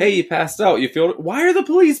 Hey, you passed out. You feel it. Why are the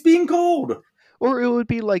police being called? Or it would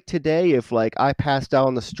be like today if like I passed out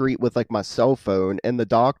on the street with like my cell phone and the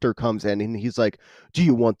doctor comes in and he's like, "Do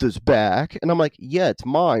you want this back?" And I'm like, "Yeah, it's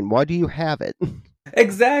mine. Why do you have it?"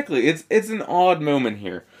 Exactly. It's an odd moment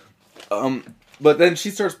here. But then she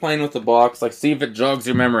starts playing with the box, like, see if it jogs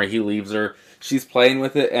your memory. He leaves her. She's playing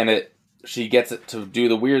with it, and she gets it to do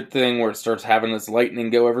the weird thing where it starts having this lightning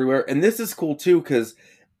go everywhere. And this is cool too, because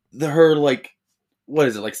her, like, what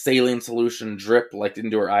is it, like saline solution drip like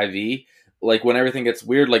into her IV. Like, when everything gets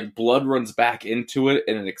weird, like, blood runs back into it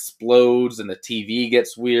and it explodes and the TV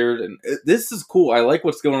gets weird. And this is cool. I like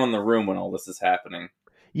what's going on in the room when all this is happening.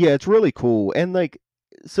 Yeah, it's really cool. And like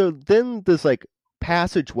so then this like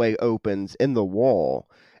passageway opens in the wall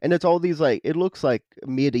and it's all these like it looks like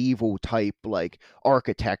medieval type like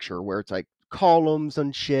architecture where it's like columns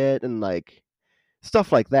and shit and like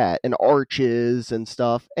stuff like that and arches and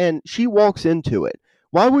stuff and she walks into it.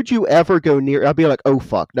 Why would you ever go near? I'd be like, oh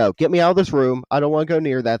fuck, no, get me out of this room. I don't want to go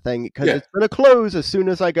near that thing because Yeah, it's gonna close as soon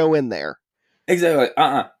as I go in there. exactly.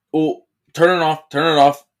 Oh, turn it off. Turn it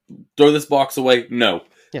off. Throw this box away. No.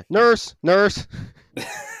 Yeah, nurse, nurse.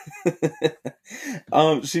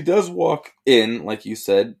 She does walk in, like you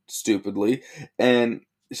said, stupidly, and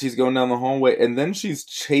she's going down the hallway, and then she's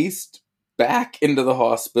chased back into the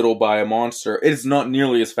hospital by a monster. It's not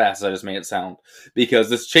nearly as fast as I just made it sound, because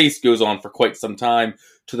this chase goes on for quite some time,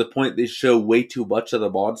 to the point they show way too much of the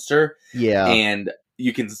monster, Yeah. and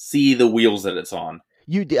you can see the wheels that it's on.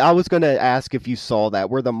 I was going to ask if you saw that,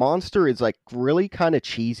 where the monster is like really kind of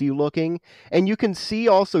cheesy looking, and you can see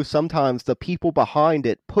also sometimes the people behind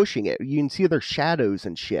it pushing it. You can see their shadows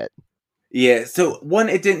and shit. Yeah, so one,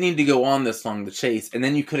 it didn't need to go on this long, the chase, and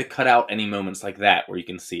then you could have cut out any moments like that where you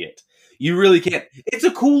can see it. You really can't. It's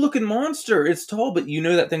a cool looking monster. It's tall, but you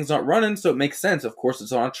know that thing's not running, so it makes sense. Of course,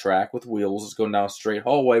 it's on a track with wheels. It's going down a straight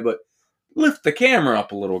hallway, but lift the camera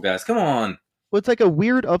up a little, guys. Come on. Well, it's like a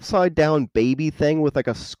weird upside down baby thing with like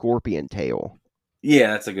a scorpion tail.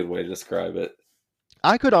 Yeah, that's a good way to describe it.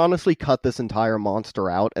 I could honestly cut this entire monster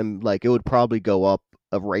out and like it would probably go up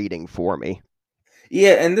a rating for me.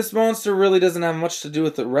 Yeah, and this monster really doesn't have much to do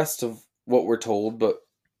with the rest of what we're told, but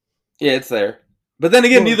yeah, it's there. But then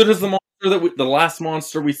again, neither does the monster the last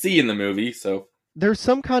monster we see in the movie, so. There's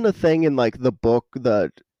some kind of thing in like the book,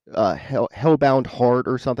 the Hellbound Heart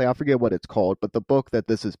or something. I forget what it's called, but the book that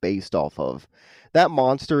this is based off of, that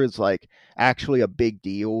monster is like actually a big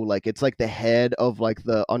deal. Like it's like the head of like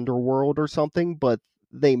the underworld or something, but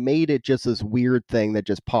they made it just this weird thing that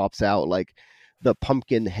just pops out like the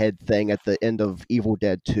pumpkin head thing at the end of Evil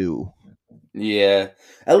Dead 2. Yeah,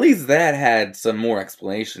 at least that had some more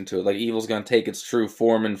explanation to it. Like, evil's gonna take its true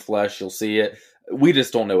form in flesh, you'll see it. We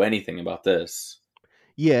just don't know anything about this.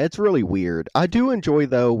 Yeah, it's really weird. I do enjoy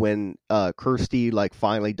though when Kirsty like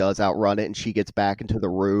finally does outrun it and she gets back into the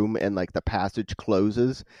room and like the passage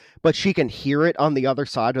closes, but she can hear it on the other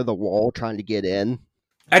side of the wall trying to get in.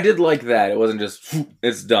 I did like that. It wasn't just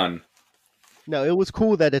it's done. No, it was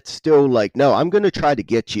cool that it's still like, no, I'm gonna try to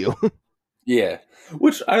get you. Yeah.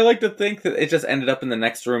 Which I like to think that it just ended up in the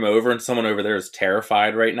next room over and someone over there is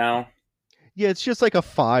terrified right now. Yeah, it's just like a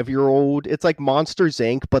 5-year-old. It's like Monsters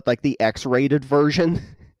Inc., but like the X-rated version.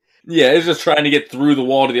 Yeah, it's just trying to get through the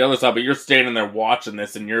wall to the other side, but you're standing there watching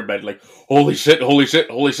this in your bed like, holy shit, holy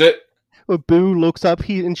shit, holy shit. But Boo looks up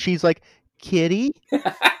and she's like, Kitty?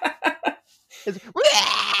 It's,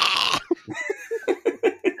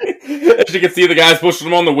 She can see the guys pushing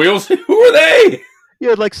them on the wheels. Who are they?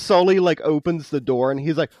 yeah, like Sully like opens the door and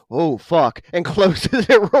he's like, oh fuck, and closes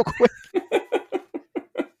it real quick.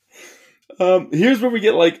 Here's where we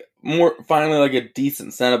get like more finally like a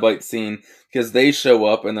decent Cenobite scene because they show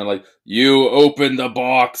up and they're like, "You opened the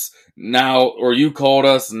box now, or you called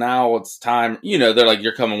us. Now it's time." You know, they're like,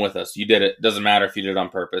 "You're coming with us. You did it. Doesn't matter if you did it on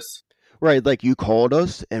purpose." Right, like you called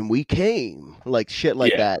us and we came. Like shit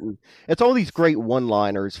like Yeah. that. And it's all these great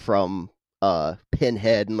one-liners from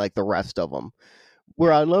Pinhead and like the rest of them.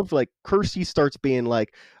 Where I love like Kirsty starts being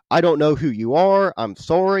like, I don't know who you are. I'm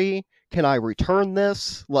sorry. Can I return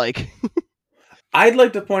this? Like I'd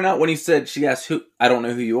like to point out when he said she asked who I don't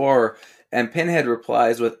know who you are, and Pinhead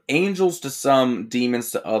replies with angels to some,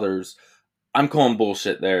 demons to others. I'm calling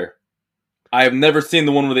bullshit there. I have never seen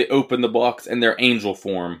the one where they open the box and they're angel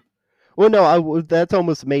form. well no, that's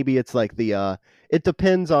almost maybe it's like the it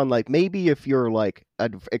depends on like maybe if you're like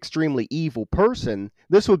an extremely evil person,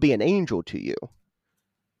 this would be an angel to you.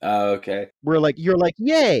 Okay. Where like you're like,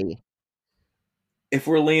 yay. If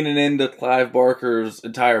we're leaning into Clive Barker's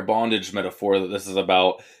entire bondage metaphor that this is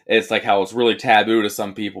about, it's like how it's really taboo to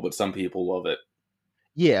some people, but some people love it.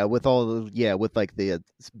 Yeah, with all the with like the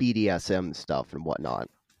BDSM stuff and whatnot.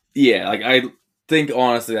 Yeah, like I think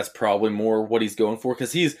honestly that's probably more what he's going for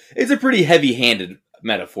because it's a pretty heavy-handed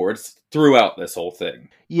metaphor. It's throughout this whole thing.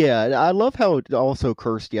 Yeah, and I love how it also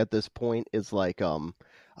Kirsty at this point is like,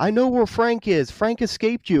 I know where Frank is. Frank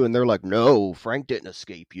escaped you, and they're like, no, Frank didn't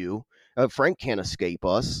escape you. Frank can't escape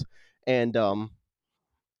us. And the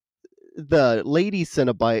lady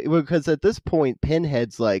Cenobite, because at this point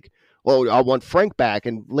Pinhead's like, well, I want Frank back,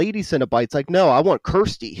 and Lady Cenobite's like, no, I want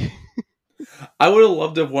Kirsty. I would have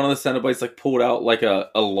loved if one of the Cenobites like pulled out like a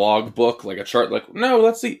log book, like a chart, like, no,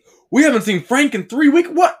 let's see. We haven't seen Frank in 3 weeks.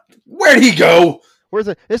 What? Where'd he go? Where's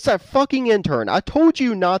it? It's that fucking intern. I told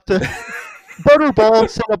you not to. Butterball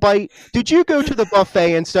Cenobite, did you go to the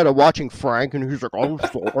buffet instead of watching Frank? And he's like, I'm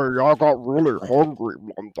sorry, I got really hungry.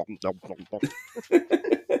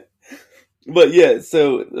 But yeah,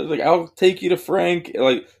 so like I'll take you to Frank.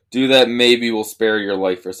 Like, do that. Maybe we'll spare your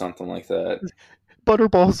life or something like that.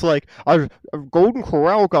 Butterball's like, Golden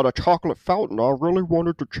Corral got a chocolate fountain. I really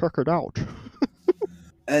wanted to check it out.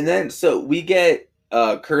 And then so we get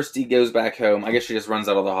Kirsty goes back home. I guess she just runs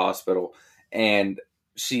out of the hospital, and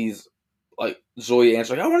she's like, Julia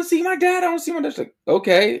answers like, I want to see my dad. I want to see my dad. She's like,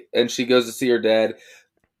 okay, and she goes to see her dad.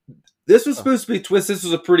 This was supposed to be a twist. This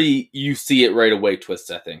was a pretty you see it right away twist,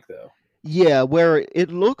 I think, though. Yeah, where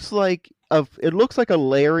it looks like a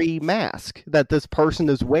Larry mask that this person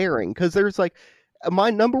is wearing. Because there's like, my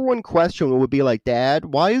number one question would be like, Dad,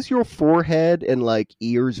 why is your forehead and like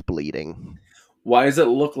ears bleeding? Why does it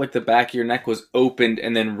look like the back of your neck was opened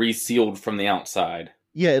and then resealed from the outside?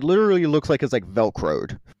 Yeah, it literally looks like it's like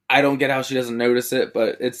Velcroed. I don't get how she doesn't notice it,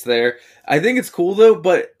 but it's there. I think it's cool though,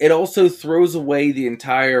 but it also throws away the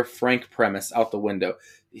entire Frank premise out the window.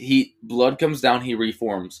 Blood comes down, he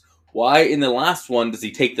reforms. Why in the last one does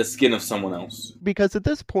he take the skin of someone else? Because at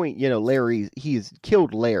this point, he's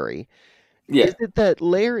killed Larry. Yeah. Is it that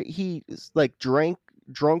Larry he like drunk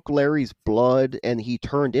Larry's blood and he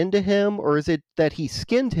turned into him, or is it that he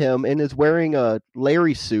skinned him and is wearing a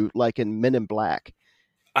Larry suit like in Men in Black?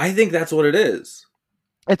 I think that's what it is.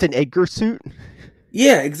 It's an Edgar suit.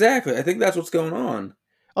 Yeah, exactly. I think that's what's going on.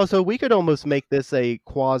 Oh, so we could almost make this a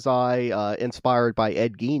quasi inspired by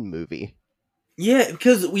Ed Gein movie. Yeah,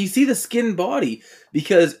 because we see the skin body.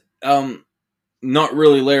 Because not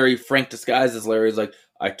really Larry. Frank disguises Larry. He's like,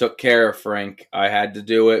 I took care of Frank. I had to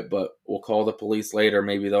do it, but we'll call the police later.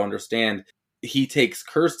 Maybe they'll understand. He takes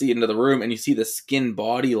Kirsty into the room, and you see the skin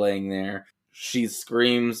body laying there. She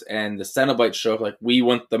screams, and the Cenobites show up like, we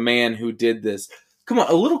want the man who did this. Come on,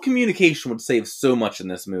 a little communication would save so much in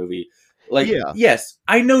this movie. Like, yeah. Yes,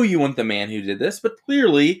 I know you want the man who did this, but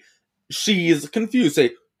clearly she's confused.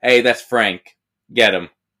 Say, hey, that's Frank. Get him.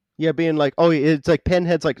 Yeah, being like, oh, it's like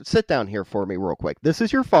Pinhead's like, sit down here for me real quick. This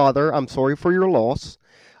is your father. I'm sorry for your loss.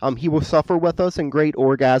 He will suffer with us in great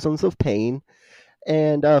orgasms of pain.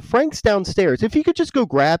 And Frank's downstairs. If you could just go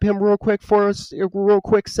grab him real quick for us, real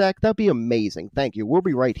quick sec, that'd be amazing. Thank you. We'll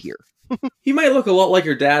be right here. He might look a lot like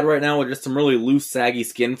your dad right now with just some really loose, saggy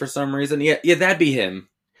skin for some reason. Yeah, that'd be him.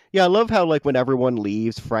 Yeah, I love how like when everyone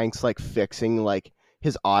leaves, Frank's like fixing like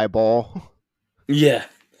his eyeball. Yeah.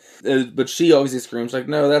 But she obviously screams like,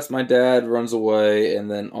 no, that's my dad, runs away,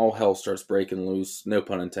 and then all hell starts breaking loose. No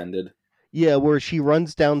pun intended. Yeah, where she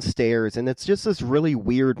runs downstairs, and it's just this really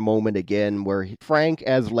weird moment again where Frank,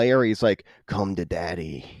 as Larry's like, come to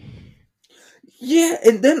daddy. Yeah,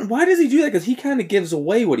 and then why does he do that? Because he kind of gives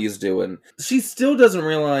away what he's doing. She still doesn't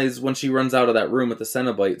realize when she runs out of that room with the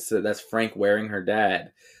Cenobites that that's Frank wearing her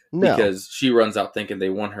dad. No. Because she runs out thinking they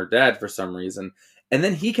want her dad for some reason. And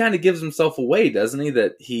then he kind of gives himself away, doesn't he?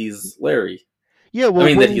 That he's Larry. Yeah, well, I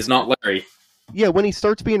mean, that he's not Larry. Yeah, when he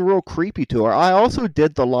starts being real creepy to her. I also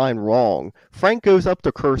did the line wrong. Frank goes up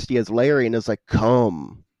to Kirsty as Larry and is like,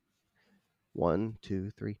 come. 1,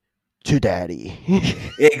 2, 3. To daddy.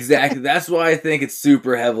 Exactly. That's why I think it's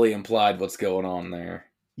super heavily implied what's going on there.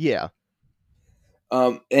 Yeah.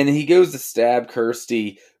 And he goes to stab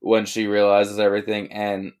Kirsty when she realizes everything,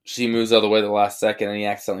 and she moves out of the way at the last second, and he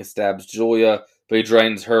accidentally stabs Julia, but he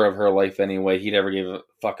drains her of her life anyway. He never gave a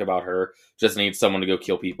fuck about her. Just needs someone to go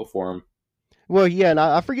kill people for him. Well, yeah, and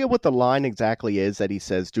I forget what the line exactly is that he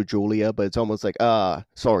says to Julia, but it's almost like,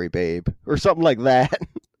 sorry, babe, or something like that.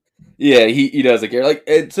 Yeah, he doesn't care.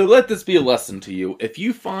 Like, so let this be a lesson to you. If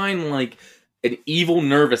you find, like, an evil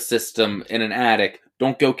nervous system in an attic,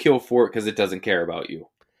 don't go kill for it because it doesn't care about you.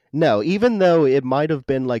 No, even though it might have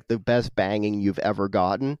been like the best banging you've ever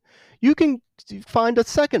gotten, you can find a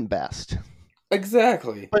second best.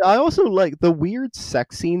 Exactly. But I also like the weird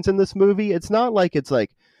sex scenes in this movie. It's not like it's like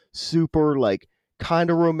super like kind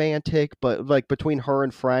of romantic, but like between her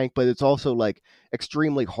and Frank, but it's also like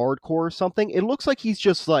extremely hardcore or something. It looks like he's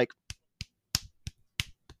just like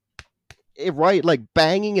right, like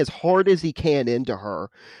banging as hard as he can into her,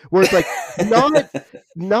 where it's like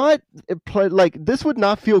not like this would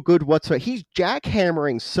not feel good whatsoever. He's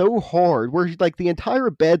jackhammering so hard where like the entire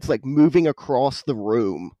bed's like moving across the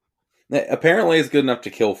room. Apparently it's good enough to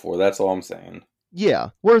kill for, that's all I'm saying. Yeah,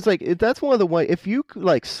 whereas like that's one of the way if you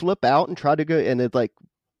like slip out and try to go and it like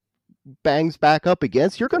bangs back up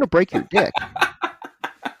against, you're gonna break your dick.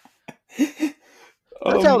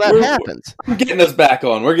 That's how that happens. We're getting us back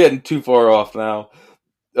on. We're getting too far off now.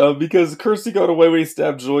 Because Kirsty got away when he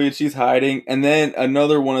stabbed Julia and she's hiding. And then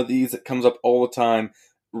another one of these that comes up all the time.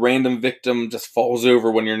 Random victim just falls over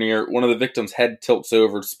when you're near. One of the victims' head tilts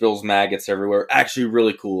over, spills maggots everywhere. Actually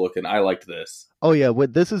really cool looking. I liked this. Oh yeah,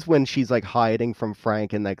 this is when she's like hiding from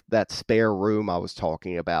Frank in like that spare room I was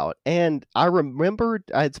talking about. And I remembered,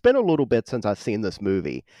 it's been a little bit since I've seen this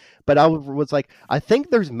movie, but I was like, I think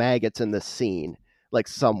there's maggots in this scene. Like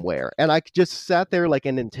somewhere, and I just sat there like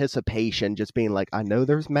in anticipation, just being like, I know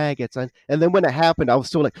there's maggots, and then when it happened, I was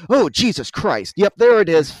still like, oh Jesus Christ, yep, there it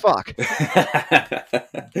is, fuck.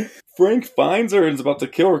 Frank finds her and is about to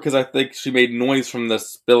kill her because I think she made noise from the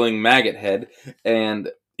spilling maggot head, and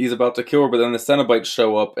he's about to kill her, but then the Cenobites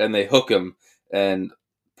show up and they hook him and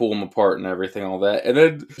pull him apart and everything, all that, and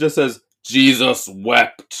then it just says Jesus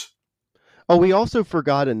wept. Oh, we also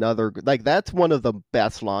forgot another, like, that's one of the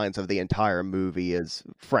best lines of the entire movie is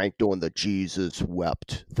Frank doing the Jesus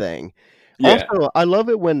wept thing. Yeah. Also, I love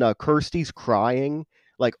it when Kirsty's crying,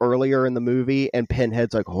 like, earlier in the movie, and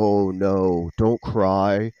Pinhead's like, oh, no, don't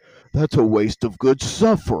cry. That's a waste of good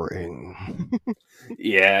suffering.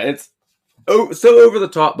 Yeah, it's so over the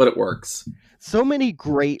top, but it works. So many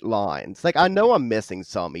great lines. Like, I know I'm missing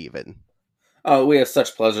some, even. Oh, we have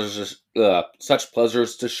such pleasures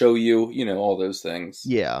to show you, you know, all those things.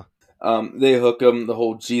 Yeah. They hook him, the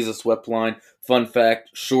whole Jesus wept line. Fun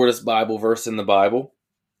fact, shortest Bible verse in the Bible.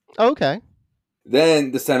 Okay.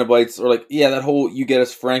 Then the Cenobites are like, yeah, that whole, you get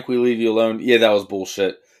us Frank, we leave you alone. Yeah, that was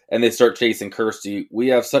bullshit. And they start chasing Kirsty. We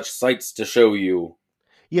have such sights to show you.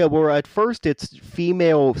 Yeah, well, at first it's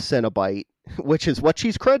female Cenobite, which is what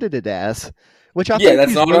she's credited as. Which I think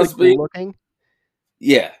that's not really cool looking.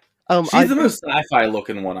 Yeah. She's the most sci-fi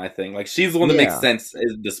looking one, I think. Like, she's the one that makes sense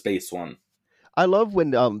as the space one. I love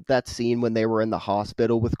when that scene when they were in the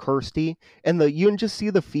hospital with Kirsty, and you can just see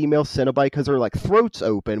the female Cenobite because her like throat's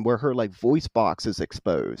open, where her like voice box is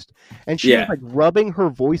exposed, and she's like rubbing her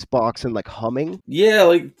voice box and like humming. Yeah,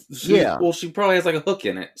 like well, she probably has like a hook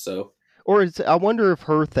in it, so. Or I wonder if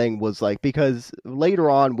her thing was like, because later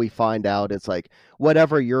on we find out it's like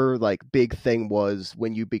whatever your like big thing was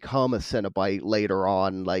when you become a Cenobite later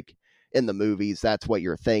on, like in the movies, that's what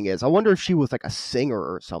your thing is. I wonder if she was like a singer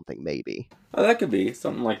or something, maybe. Oh, that could be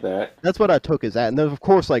something like that. That's what I took as that. And then, of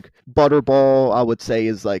course, like Butterball, I would say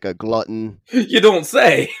is like a glutton. You don't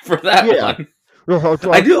say for that Yeah. one.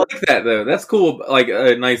 I do like that though. That's cool. Like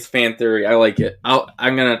a nice fan theory. I like it.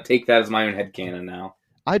 I'm gonna take that as my own headcanon now.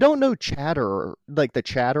 I don't know Chatterer, like the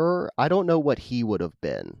Chatterer. I don't know what he would have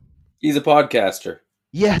been. He's a podcaster.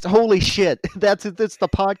 Yes, holy shit. That's the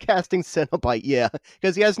podcasting Cenobite, yeah.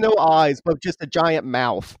 Because he has no eyes, but just a giant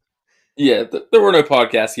mouth. Yeah, there were no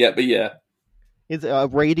podcasts yet, but yeah. He's a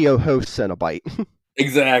radio host Cenobite.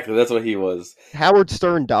 Exactly, that's what he was. Howard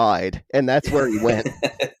Stern died, and that's where he went.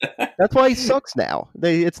 That's why he sucks now.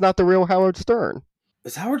 It's not the real Howard Stern.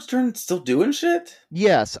 Is Howard Stern still doing shit?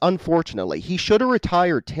 Yes, unfortunately. He should have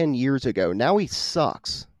retired 10 years ago. Now he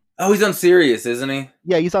sucks. Oh, he's on Sirius, isn't he?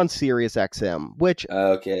 Yeah, he's on Sirius XM, which,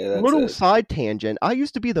 okay, that's little it. side tangent, I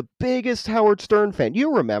used to be the biggest Howard Stern fan.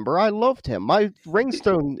 You remember, I loved him. My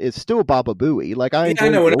ringstone is still Baba Booey. Like, I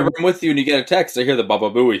know, whenever I'm with you and you get a text, I hear the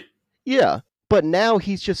Baba Booey. Yeah, but now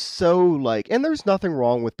he's just so, like, and there's nothing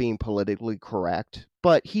wrong with being politically correct,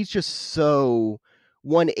 but he's just so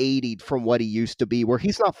 180'd from what he used to be, where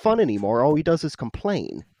he's not fun anymore. All he does is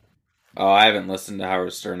complain. Oh, I haven't listened to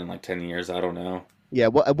Howard Stern in like 10 years. I don't know. Yeah,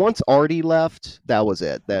 well, once Artie left, that was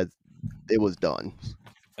it. That it was done.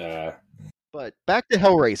 But back to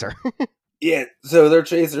Hellraiser. Yeah, so their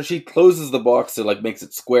chaser, she closes the box, so like makes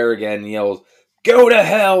it square again, and yells, "Go to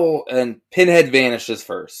hell!" And Pinhead vanishes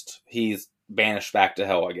first. He's banished back to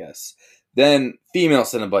hell, I guess. Then female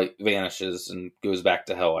Cenobite vanishes and goes back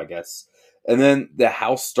to hell, I guess. And then the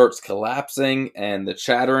house starts collapsing, and the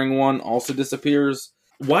chattering one also disappears.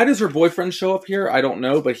 Why does her boyfriend show up here? I don't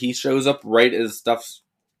know, but he shows up right as stuff's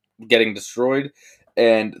getting destroyed,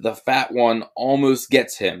 and the fat one almost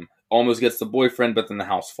gets him. Almost gets the boyfriend, but then the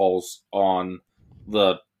house falls on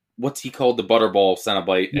the, what's he called? The Butterball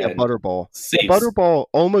Cenobite. Yeah, Butterball. Saves. Butterball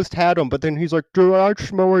almost had him, but then he's like, "Do I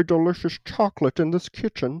smell a delicious chocolate in this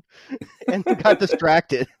kitchen?" And he got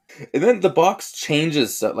distracted. And then the box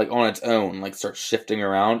changes like on its own, like starts shifting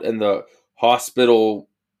around, and the hospital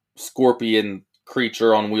scorpion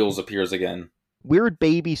creature on wheels appears again. Weird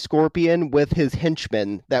baby scorpion with his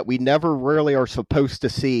henchmen that we never really are supposed to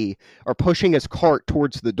see are pushing his cart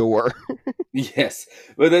towards the door. Yes,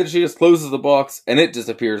 but then she just closes the box and it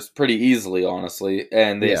disappears pretty easily, honestly,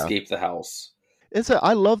 and they escape the house.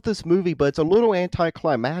 I love this movie, but it's a little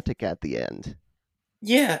anticlimactic at the end.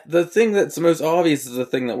 Yeah, the thing that's the most obvious is the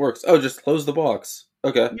thing that works. Oh, just close the box.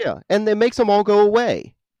 Okay. Yeah, and it makes them all go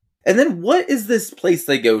away. And then what is this place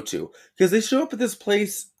they go to? Because they show up at this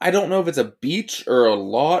place, I don't know if it's a beach or a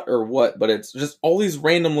lot or what, but it's just all these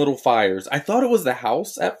random little fires. I thought it was the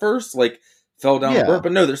house at first, like, fell down the burn,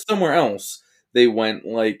 but no, there's somewhere else. They went,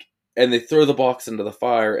 like, and they throw the box into the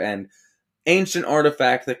fire, and ancient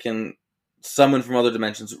artifact that can summon from other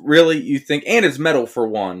dimensions. Really, you think, and it's metal for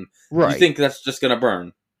one. Right. You think that's just gonna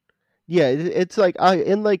burn. Yeah, it's like,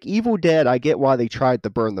 in like Evil Dead, I get why they tried to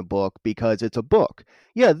burn the book, because it's a book.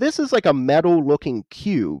 Yeah, this is like a metal-looking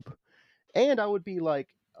cube. And I would be like,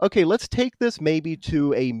 okay, let's take this maybe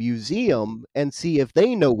to a museum and see if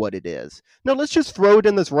they know what it is. No, let's just throw it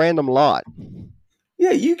in this random lot.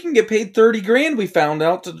 Yeah, you can get paid $30,000, we found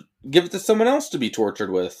out, to give it to someone else to be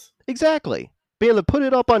tortured with. Exactly. Be able to put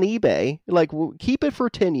it up on eBay, like, keep it for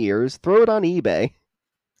 10 years, throw it on eBay.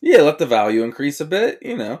 Yeah, let the value increase a bit,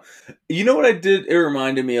 you know. You know what I did? It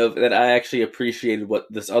reminded me of that I actually appreciated what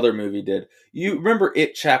this other movie did. You remember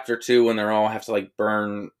It Chapter 2 when they all have to, like,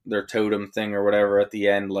 burn their totem thing or whatever at the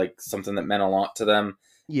end, like, something that meant a lot to them?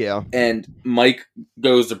 Yeah. And Mike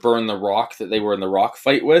goes to burn the rock that they were in the rock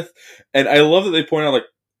fight with. And I love that they point out, like,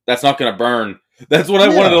 that's not going to burn. That's what I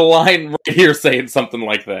wanted a line right here saying something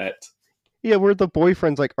like that. Yeah, where the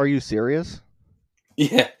boyfriend's like, are you serious?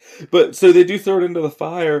 Yeah, but so they do throw it into the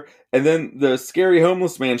fire, and then the scary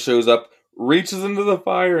homeless man shows up, reaches into the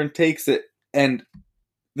fire and takes it, and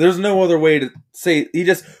there's no other way to say it. He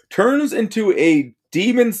just turns into a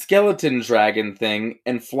demon skeleton dragon thing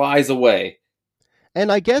and flies away. And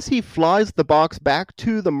I guess he flies the box back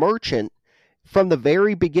to the merchant from the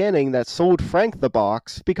very beginning that sold Frank the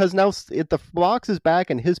box, because now the box is back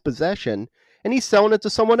in his possession, and he's selling it to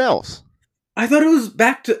someone else. I thought it was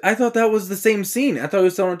I thought that was the same scene. I thought he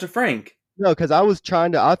was selling it to Frank. No, because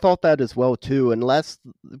I thought that as well too,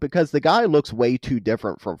 because the guy looks way too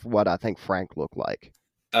different from what I think Frank looked like.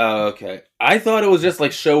 Okay. I thought it was just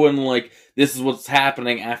like showing like this is what's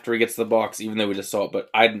happening after he gets the box, even though we just saw it, but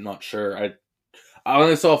I'm not sure. I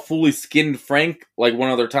only saw fully skinned Frank like one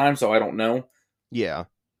other time, so I don't know. Yeah.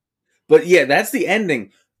 But yeah, that's the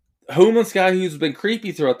ending. Homeless guy who's been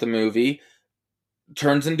creepy throughout the movie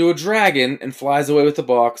turns into a dragon and flies away with the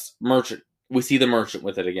box. Merchant. We see the merchant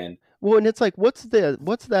with it again. Well, and it's like, what's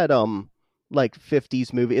that like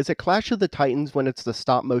 50s movie? Is it Clash of the Titans when it's the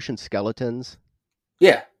stop motion skeletons?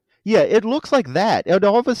 Yeah. Yeah, it looks like that. And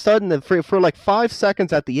all of a sudden, for like 5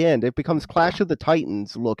 seconds at the end, it becomes Clash of the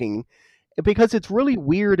Titans looking, because it's really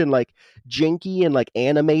weird and like janky and like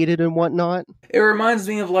animated and whatnot. It reminds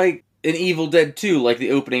me of like an Evil Dead 2, like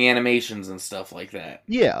the opening animations and stuff like that.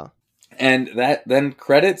 Yeah. And that then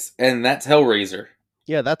credits, and that's Hellraiser.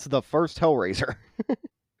 Yeah, that's the first Hellraiser.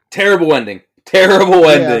 Terrible ending. Terrible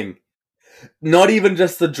ending. Not even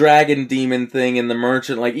just the dragon demon thing and the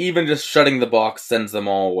merchant, like even just shutting the box sends them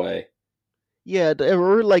all away. Yeah,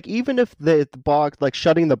 or like even if the box, like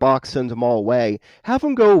shutting the box sends them all away, have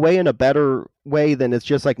them go away in a better way than it's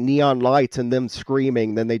just like neon lights and them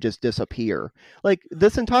screaming, then they just disappear. Like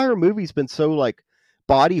this entire movie's been so like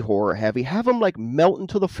body horror heavy. Have them like melt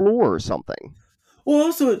into the floor or something. Well,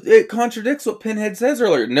 also, it contradicts what Pinhead says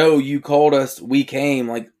earlier. No, you called us, we came.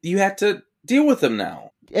 Like, you had to deal with them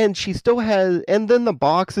now. And she still has, and then the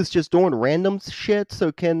box is just doing random shit,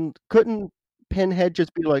 so couldn't Pinhead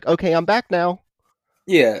just be like, okay, I'm back now?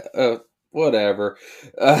 Yeah, whatever.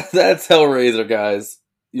 That's Hellraiser, guys.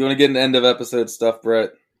 You want to get an end of episode stuff,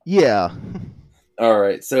 Brett? Yeah.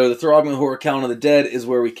 Alright, so the Throbbing Horror Count of the Dead is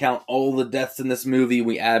where we count all the deaths in this movie.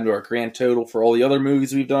 We add to our grand total for all the other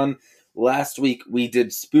movies we've done. Last week, we did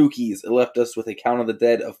Spookies. It left us with a Count of the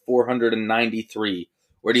Dead of 493.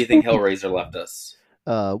 Where do you think Hellraiser left us?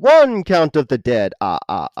 1 Count of the Dead,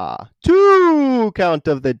 2 Count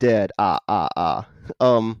of the Dead,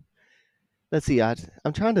 let's see, I'm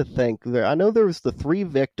trying to think. I know there was the 3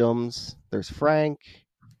 victims. There's Frank,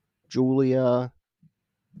 Julia,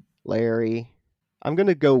 Larry. I'm going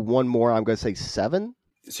to go one more. I'm going to say 7.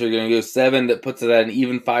 So you're going to go 7, that puts it at an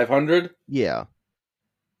even 500? Yeah.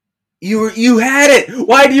 You had it!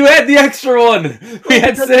 Why do you add the extra one? We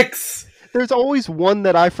had 6! There's always one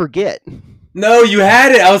that I forget. No, you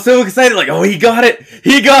had it! I was so excited, like, oh, he got it!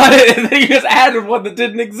 He got it! And then you just added one that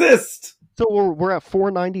didn't exist! So we're at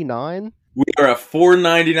 499? We are at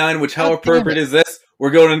 499, which how appropriate is this? We're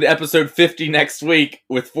going into episode 50 next week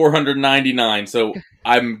with 499, so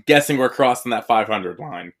I'm guessing we're crossing that 500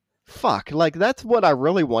 line. Fuck, like, that's what I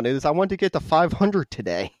really wanted, is I wanted to get to 500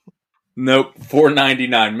 today. Nope,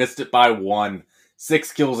 499. Missed it by 1.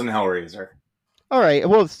 6 kills in Hellraiser. Alright,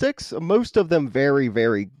 well, 6, most of them very,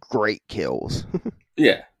 very great kills.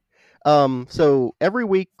 Yeah. So every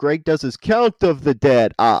week, Greg does his Count of the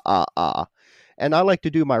Dead, and I like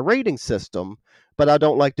to do my rating system, but I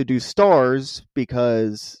don't like to do stars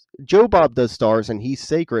because Joe Bob does stars and he's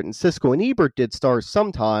sacred, and Siskel and Ebert did stars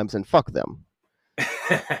sometimes, and fuck them.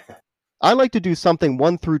 I like to do something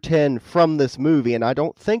 1 through 10 from this movie, and I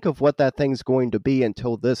don't think of what that thing's going to be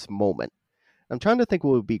until this moment. I'm trying to think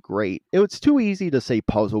what would be great. It's too easy to say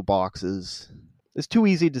puzzle boxes. It's too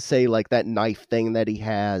easy to say, like, that knife thing that he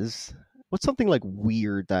has. What's something, like,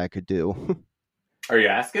 weird that I could do? Are you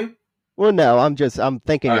asking? Well, no, I'm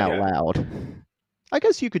thinking out loud. I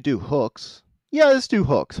guess you could do hooks. Yeah, let's do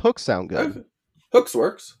hooks. Hooks sound good. Okay. Hooks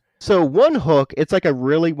works. So one hook, it's like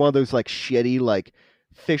one of those, like, shitty, like,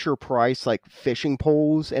 Fisher-Price, like, fishing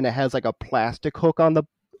poles, and it has, like, a plastic hook on the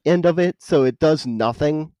end of it, so it does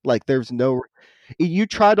nothing. Like, there's no... You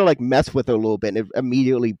try to, like, mess with it a little bit, and it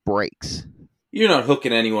immediately breaks. You're not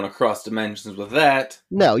hooking anyone across dimensions with that.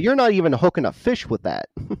 No, you're not even hooking a fish with that.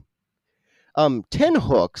 10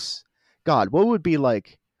 hooks. God, what would be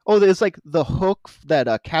like... Oh, there's, like, the hook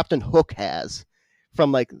that Captain Hook has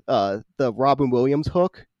from, like, the Robin Williams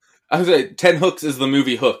hook. I was like, 10 hooks is the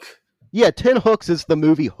movie Hook. Yeah, 10 hooks is the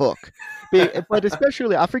movie Hook. But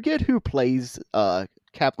especially, I forget who plays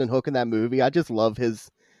Captain Hook in that movie. I just love his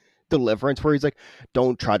deliverance where he's like,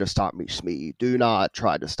 don't try to stop me, Smee. Do not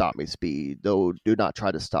try to stop me, Smee. No, do not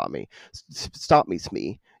try to stop me. Stop me,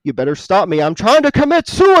 Smee. You better stop me. I'm trying to commit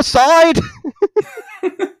suicide!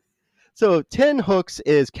 So 10 hooks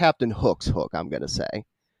is Captain Hook's hook, I'm going to say.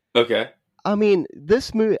 Okay. I mean,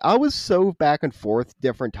 this movie, I was so back and forth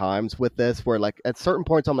different times with this where, like, at certain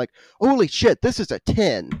points I'm like, holy shit, this is a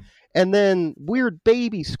 10. And then weird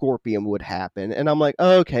baby scorpion would happen. And I'm like,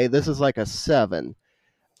 okay, this is like a 7.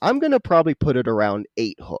 I'm going to probably put it around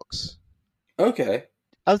 8 hooks. Okay.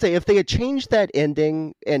 I would say if they had changed that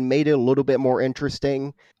ending and made it a little bit more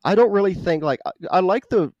interesting, I don't really think, like, I like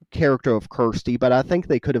the character of Kirsty, but I think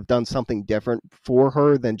they could have done something different for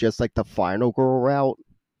her than just, like, the final girl route.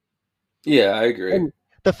 Yeah, I agree. And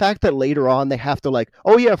the fact that later on they have to, like,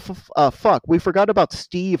 oh yeah, fuck, we forgot about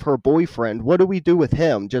Steve, her boyfriend. What do we do with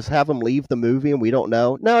him? Just have him leave the movie and we don't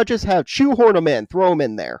know? No, just shoehorn him in, throw him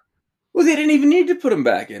in there. Well, they didn't even need to put him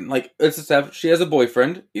back in. Like, it's just she has a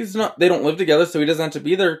boyfriend. He's not. They don't live together, so he doesn't have to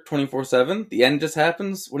be there 24/7. The end just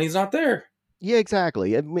happens when he's not there. Yeah,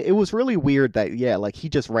 exactly. It was really weird that like he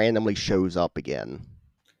just randomly shows up again.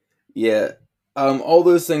 Yeah. All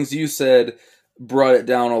those things you said brought it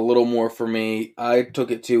down a little more for me. I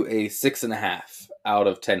took it to a 6.5 out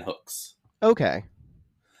of 10 hooks. Okay.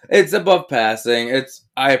 It's above passing.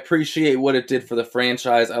 I appreciate what it did for the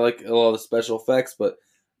franchise. I like a lot of the special effects, but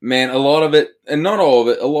man, a lot of it, and not all of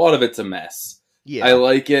it, a lot of it's a mess. Yeah. I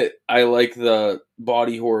like it. I like the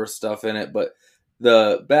body horror stuff in it, but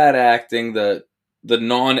the bad acting, the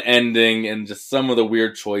non-ending, and just some of the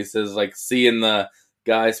weird choices, like seeing the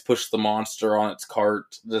guys push the monster on its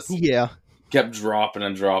cart, just kept dropping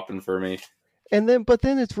and dropping for me. And but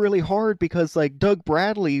then it's really hard because like Doug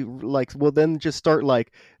Bradley will then just start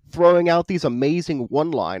like throwing out these amazing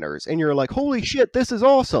one-liners, and you're like, holy shit, this is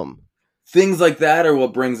awesome. Things like that are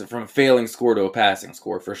what brings it from a failing score to a passing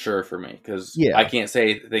score for sure for me, because I can't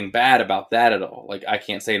say anything bad about that at all. Like, I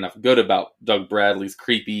can't say enough good about Doug Bradley's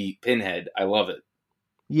creepy Pinhead. I love it.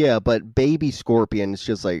 Yeah, but Baby Scorpion is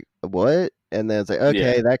just like, what? And then it's like,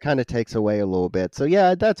 okay, that kind of takes away a little bit. So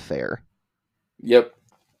yeah, that's fair. Yep.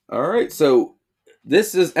 All right, so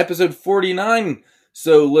this is episode 49.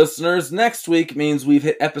 So, listeners, next week means we've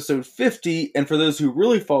hit episode 50, and for those who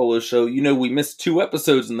really follow the show, you know we missed 2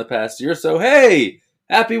 episodes in the past year, so hey,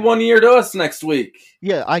 happy 1 year to us next week.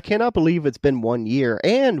 Yeah, I cannot believe it's been 1 year,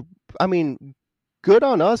 and, I mean, good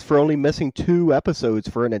on us for only missing 2 episodes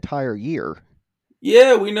for an entire year.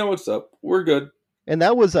 Yeah, we know what's up. We're good. And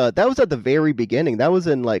that was at the very beginning. That was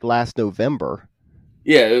in, like, last November.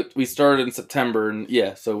 Yeah, we started in September,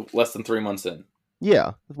 and so less than 3 months in.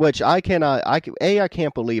 Yeah, which I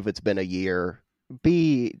can't believe it's been a year.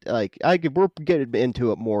 B, like, we're getting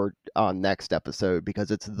into it more on next episode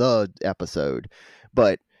because it's the episode,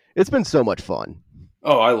 but it's been so much fun.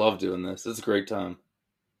 Oh, I love doing this. It's a great time.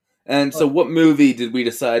 And so what movie did we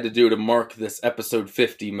decide to do to mark this episode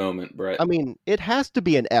 50 moment, Brett? I mean, it has to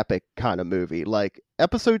be an epic kind of movie. Like,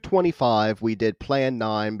 episode 25, we did Plan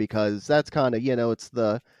 9 because that's kind of, it's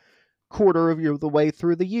the quarter of the way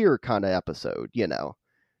through the year kind of episode, Yeah.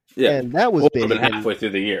 And that was big. Halfway through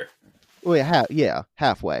the year. Well,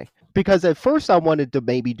 halfway. Because at first I wanted to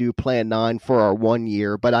maybe do Plan 9 for our 1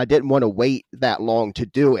 year, but I didn't want to wait that long to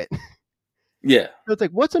do it. Yeah. So it's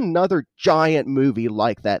like, what's another giant movie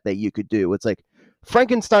like that you could do? It's like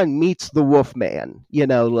Frankenstein meets the Wolfman.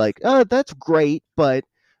 That's great, but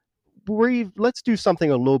let's do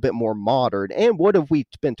something a little bit more modern. And what have we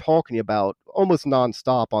been talking about almost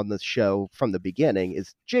nonstop on this show from the beginning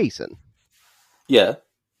is Jason. Yeah.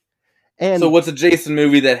 And so what's a Jason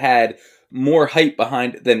movie that had more hype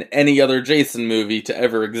behind it than any other Jason movie to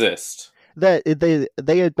ever exist? That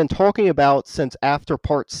they had been talking about since after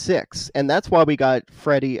part 6, and that's why we got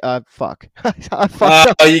Freddy. Fuck.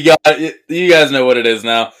 You guys know what it is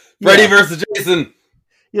now. Freddy versus Jason.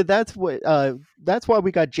 Yeah, that's why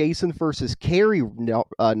we got Jason versus Carrie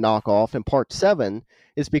knockoff in part 7,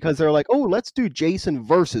 is because they're like, oh, let's do Jason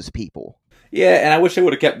versus people. Yeah, and I wish they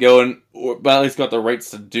would have kept going, but at least got the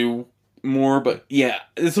rights to do more. But yeah,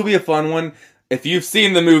 this will be a fun one. If you've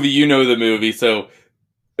seen the movie, you know the movie, so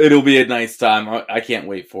it'll be a nice time. I can't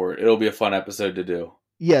wait for it. It'll be a fun episode to do.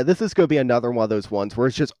 Yeah, this is going to be another one of those ones where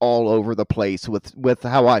it's just all over the place with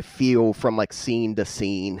how I feel from like scene to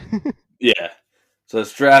scene. Yeah. So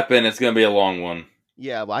strap in, it's going to be a long one.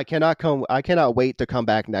 Yeah, well, I cannot wait to come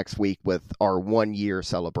back next week with our 1 year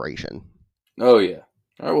celebration. Oh yeah.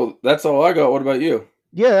 All right, well, that's all I got. What about you?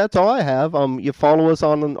 Yeah, that's all I have. You follow us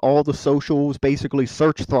on all the socials, basically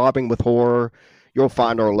search Throbbing with Horror. You'll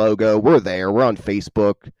find our logo. We're there. We're on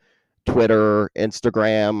Facebook, Twitter,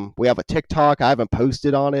 Instagram. We have a TikTok. I haven't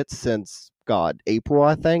posted on it since April,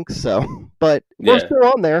 I think. So, but we're still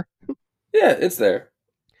on there. Yeah, it's there.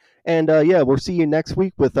 And we'll see you next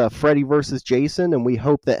week with Freddy versus Jason, and we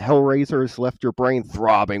hope that Hellraiser has left your brain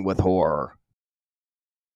throbbing with horror.